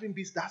very thriving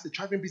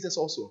business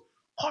also.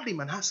 Call him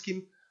and ask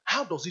him,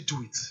 how does he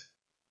do it?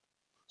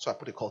 So I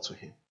put a call to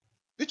him.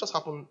 This just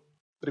happened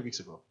 3 weeks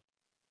ago.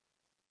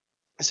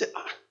 I said,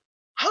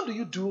 how do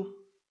you do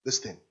this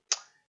thing?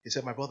 He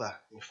said, my brother,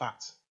 in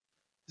fact,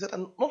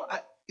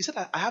 he said,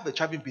 I have a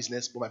thriving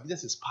business, but my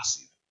business is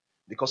passive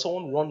because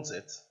someone runs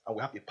it and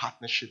we have a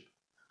partnership.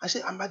 I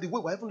said, and by the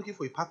way, we're even looking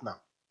for a partner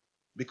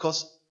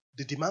because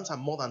the demands are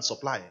more than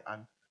supply.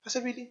 And I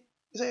said, really?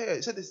 He said, yeah.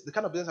 He said, this is the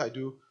kind of business I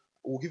do,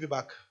 we'll give you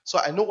back. So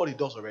I know what he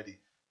does already.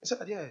 He said,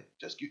 yeah,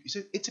 just give. He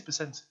said,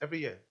 80% every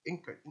year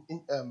in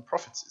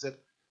profits. He said,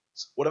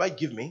 whatever you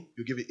give me,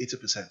 you give it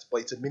 80%,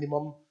 but it's a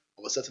minimum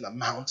of a certain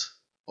amount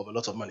of a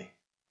lot of money.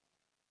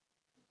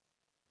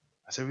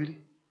 I said, really?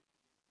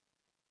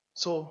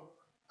 So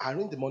I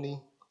arranged the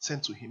money,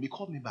 sent to him. He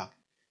called me back.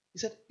 He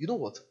said, you know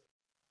what?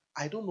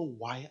 I don't know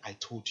why I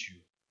told you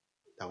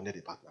that we need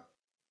a partner.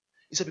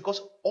 He said,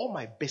 because all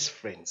my best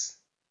friends,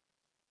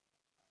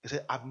 he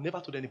said, I've never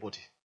told anybody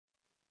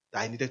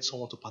that I needed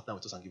someone to partner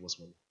with us and give us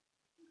money.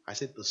 I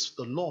said,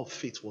 the law of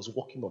faith was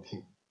working on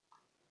him.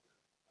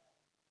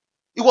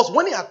 It was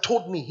when he had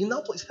told me, he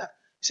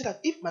said that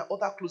if my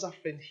other closer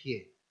friend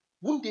here,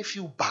 wouldn't they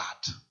feel bad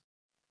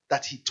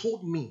that he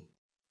told me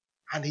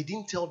and he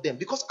didn't tell them?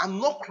 Because I'm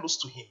not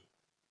close to him.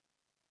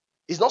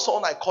 It's not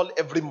someone I call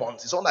every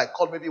month. It's someone I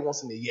call maybe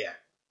once in a year.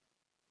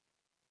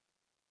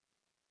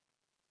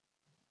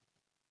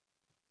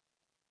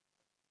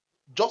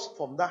 Just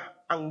from that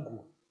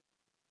angle,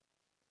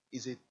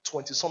 is a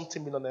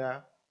 20-something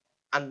millionaire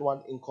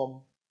annual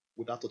income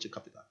without touching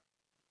capital.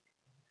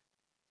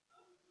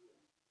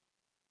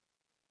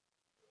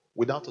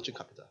 Without touching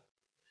capital.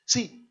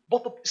 See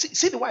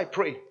the way I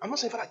pray. I'm not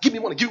saying, Father, give me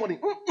money, give me money.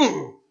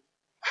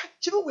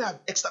 You know, we are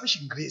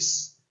establishing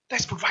grace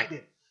that's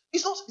provided.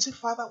 It's not, you say,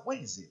 Father, where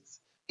is it?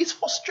 It's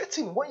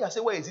frustrating when you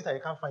say, where is it, and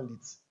you can't find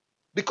it.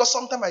 Because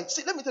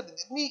sometimes let me tell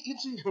you,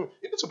 you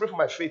need to pray for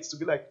my faith to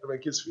be like my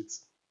kid's faith.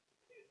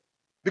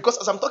 Because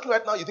as I'm talking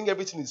right now, you think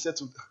everything is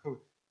settled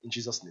in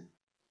Jesus' name.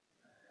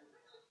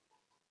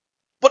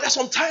 But there's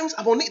sometimes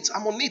I'm on it.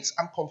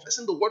 I'm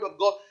confessing the word of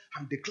God.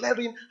 I'm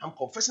declaring, I'm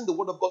confessing the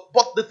word of God.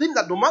 But the thing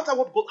that no matter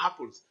what God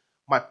happens,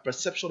 my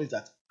perception is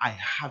that I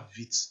have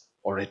it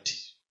already.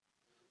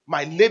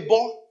 My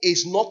labor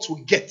is not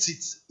to get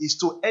it, is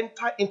to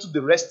enter into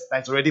the rest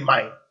that is already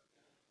mine.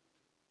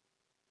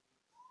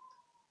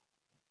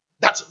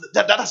 That's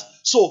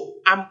so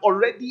I'm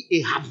already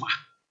a haver.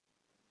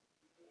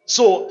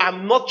 So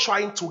I'm not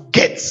trying to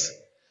get.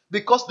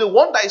 Because the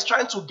one that is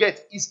trying to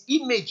get, his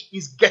image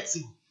is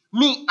getting.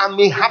 Me, I'm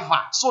a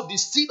haver. So the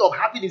seed of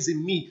having is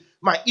in me.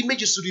 My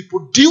image is to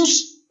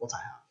reproduce what I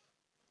have.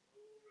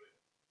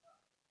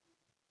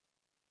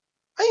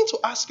 I need to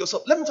ask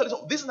yourself, let me tell you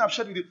something. This is what I've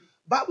shared with you.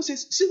 Bible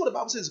says, see what the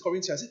Bible says in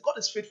Corinthians. God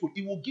is faithful.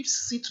 He will give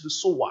seed to the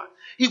sower.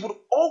 He will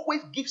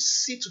always give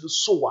seed to the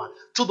sower.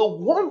 To the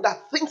one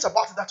that thinks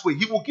about it that way,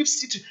 he will give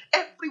seed to.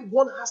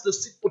 Everyone has the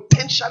seed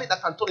potentially that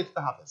can turn into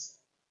the harvest.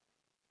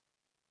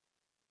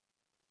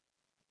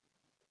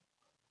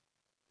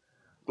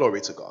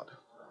 Glory to God.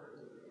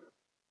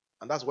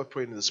 And that's where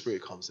praying in the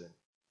Spirit comes in.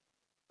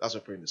 That's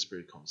where praying in the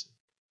Spirit comes in.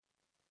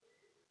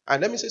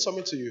 And let me say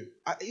something to you.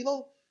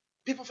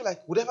 People feel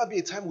like, would ever be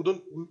a time we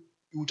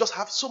just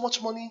have so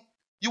much money?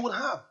 You will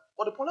have.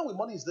 But the problem with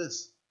money is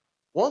this.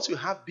 Once you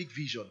have big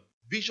vision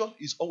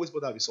is always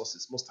better than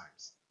resources most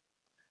times.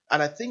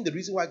 And I think the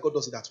reason why God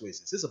does it that way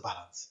is this is a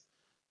balance.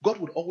 God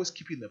would always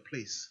keep you in a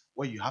place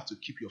where you have to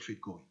keep your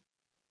faith going.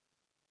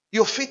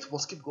 Your faith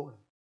must keep going.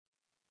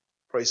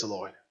 Praise the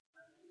Lord.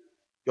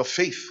 Your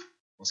faith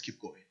must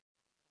keep going.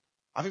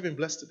 Have you been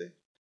blessed today?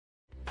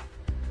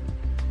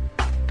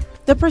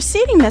 The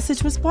preceding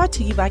message was brought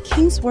to you by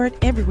King's Word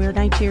Everywhere,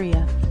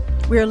 Nigeria.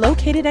 We are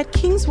located at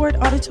King's Word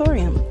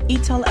Auditorium,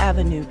 Etel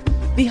Avenue,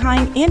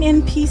 behind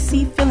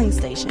NNPC Filling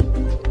Station,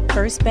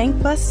 First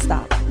Bank Bus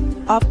Stop,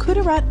 off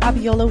Kudirat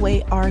Abiola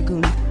Way,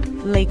 Oregun,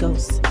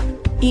 Lagos.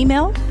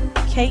 Email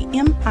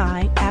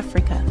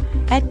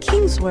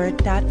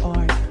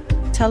kmiafrica@kingsword.org.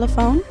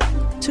 Telephone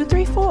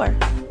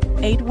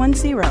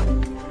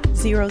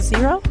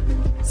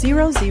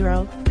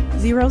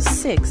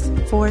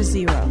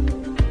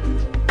 234-810-000640.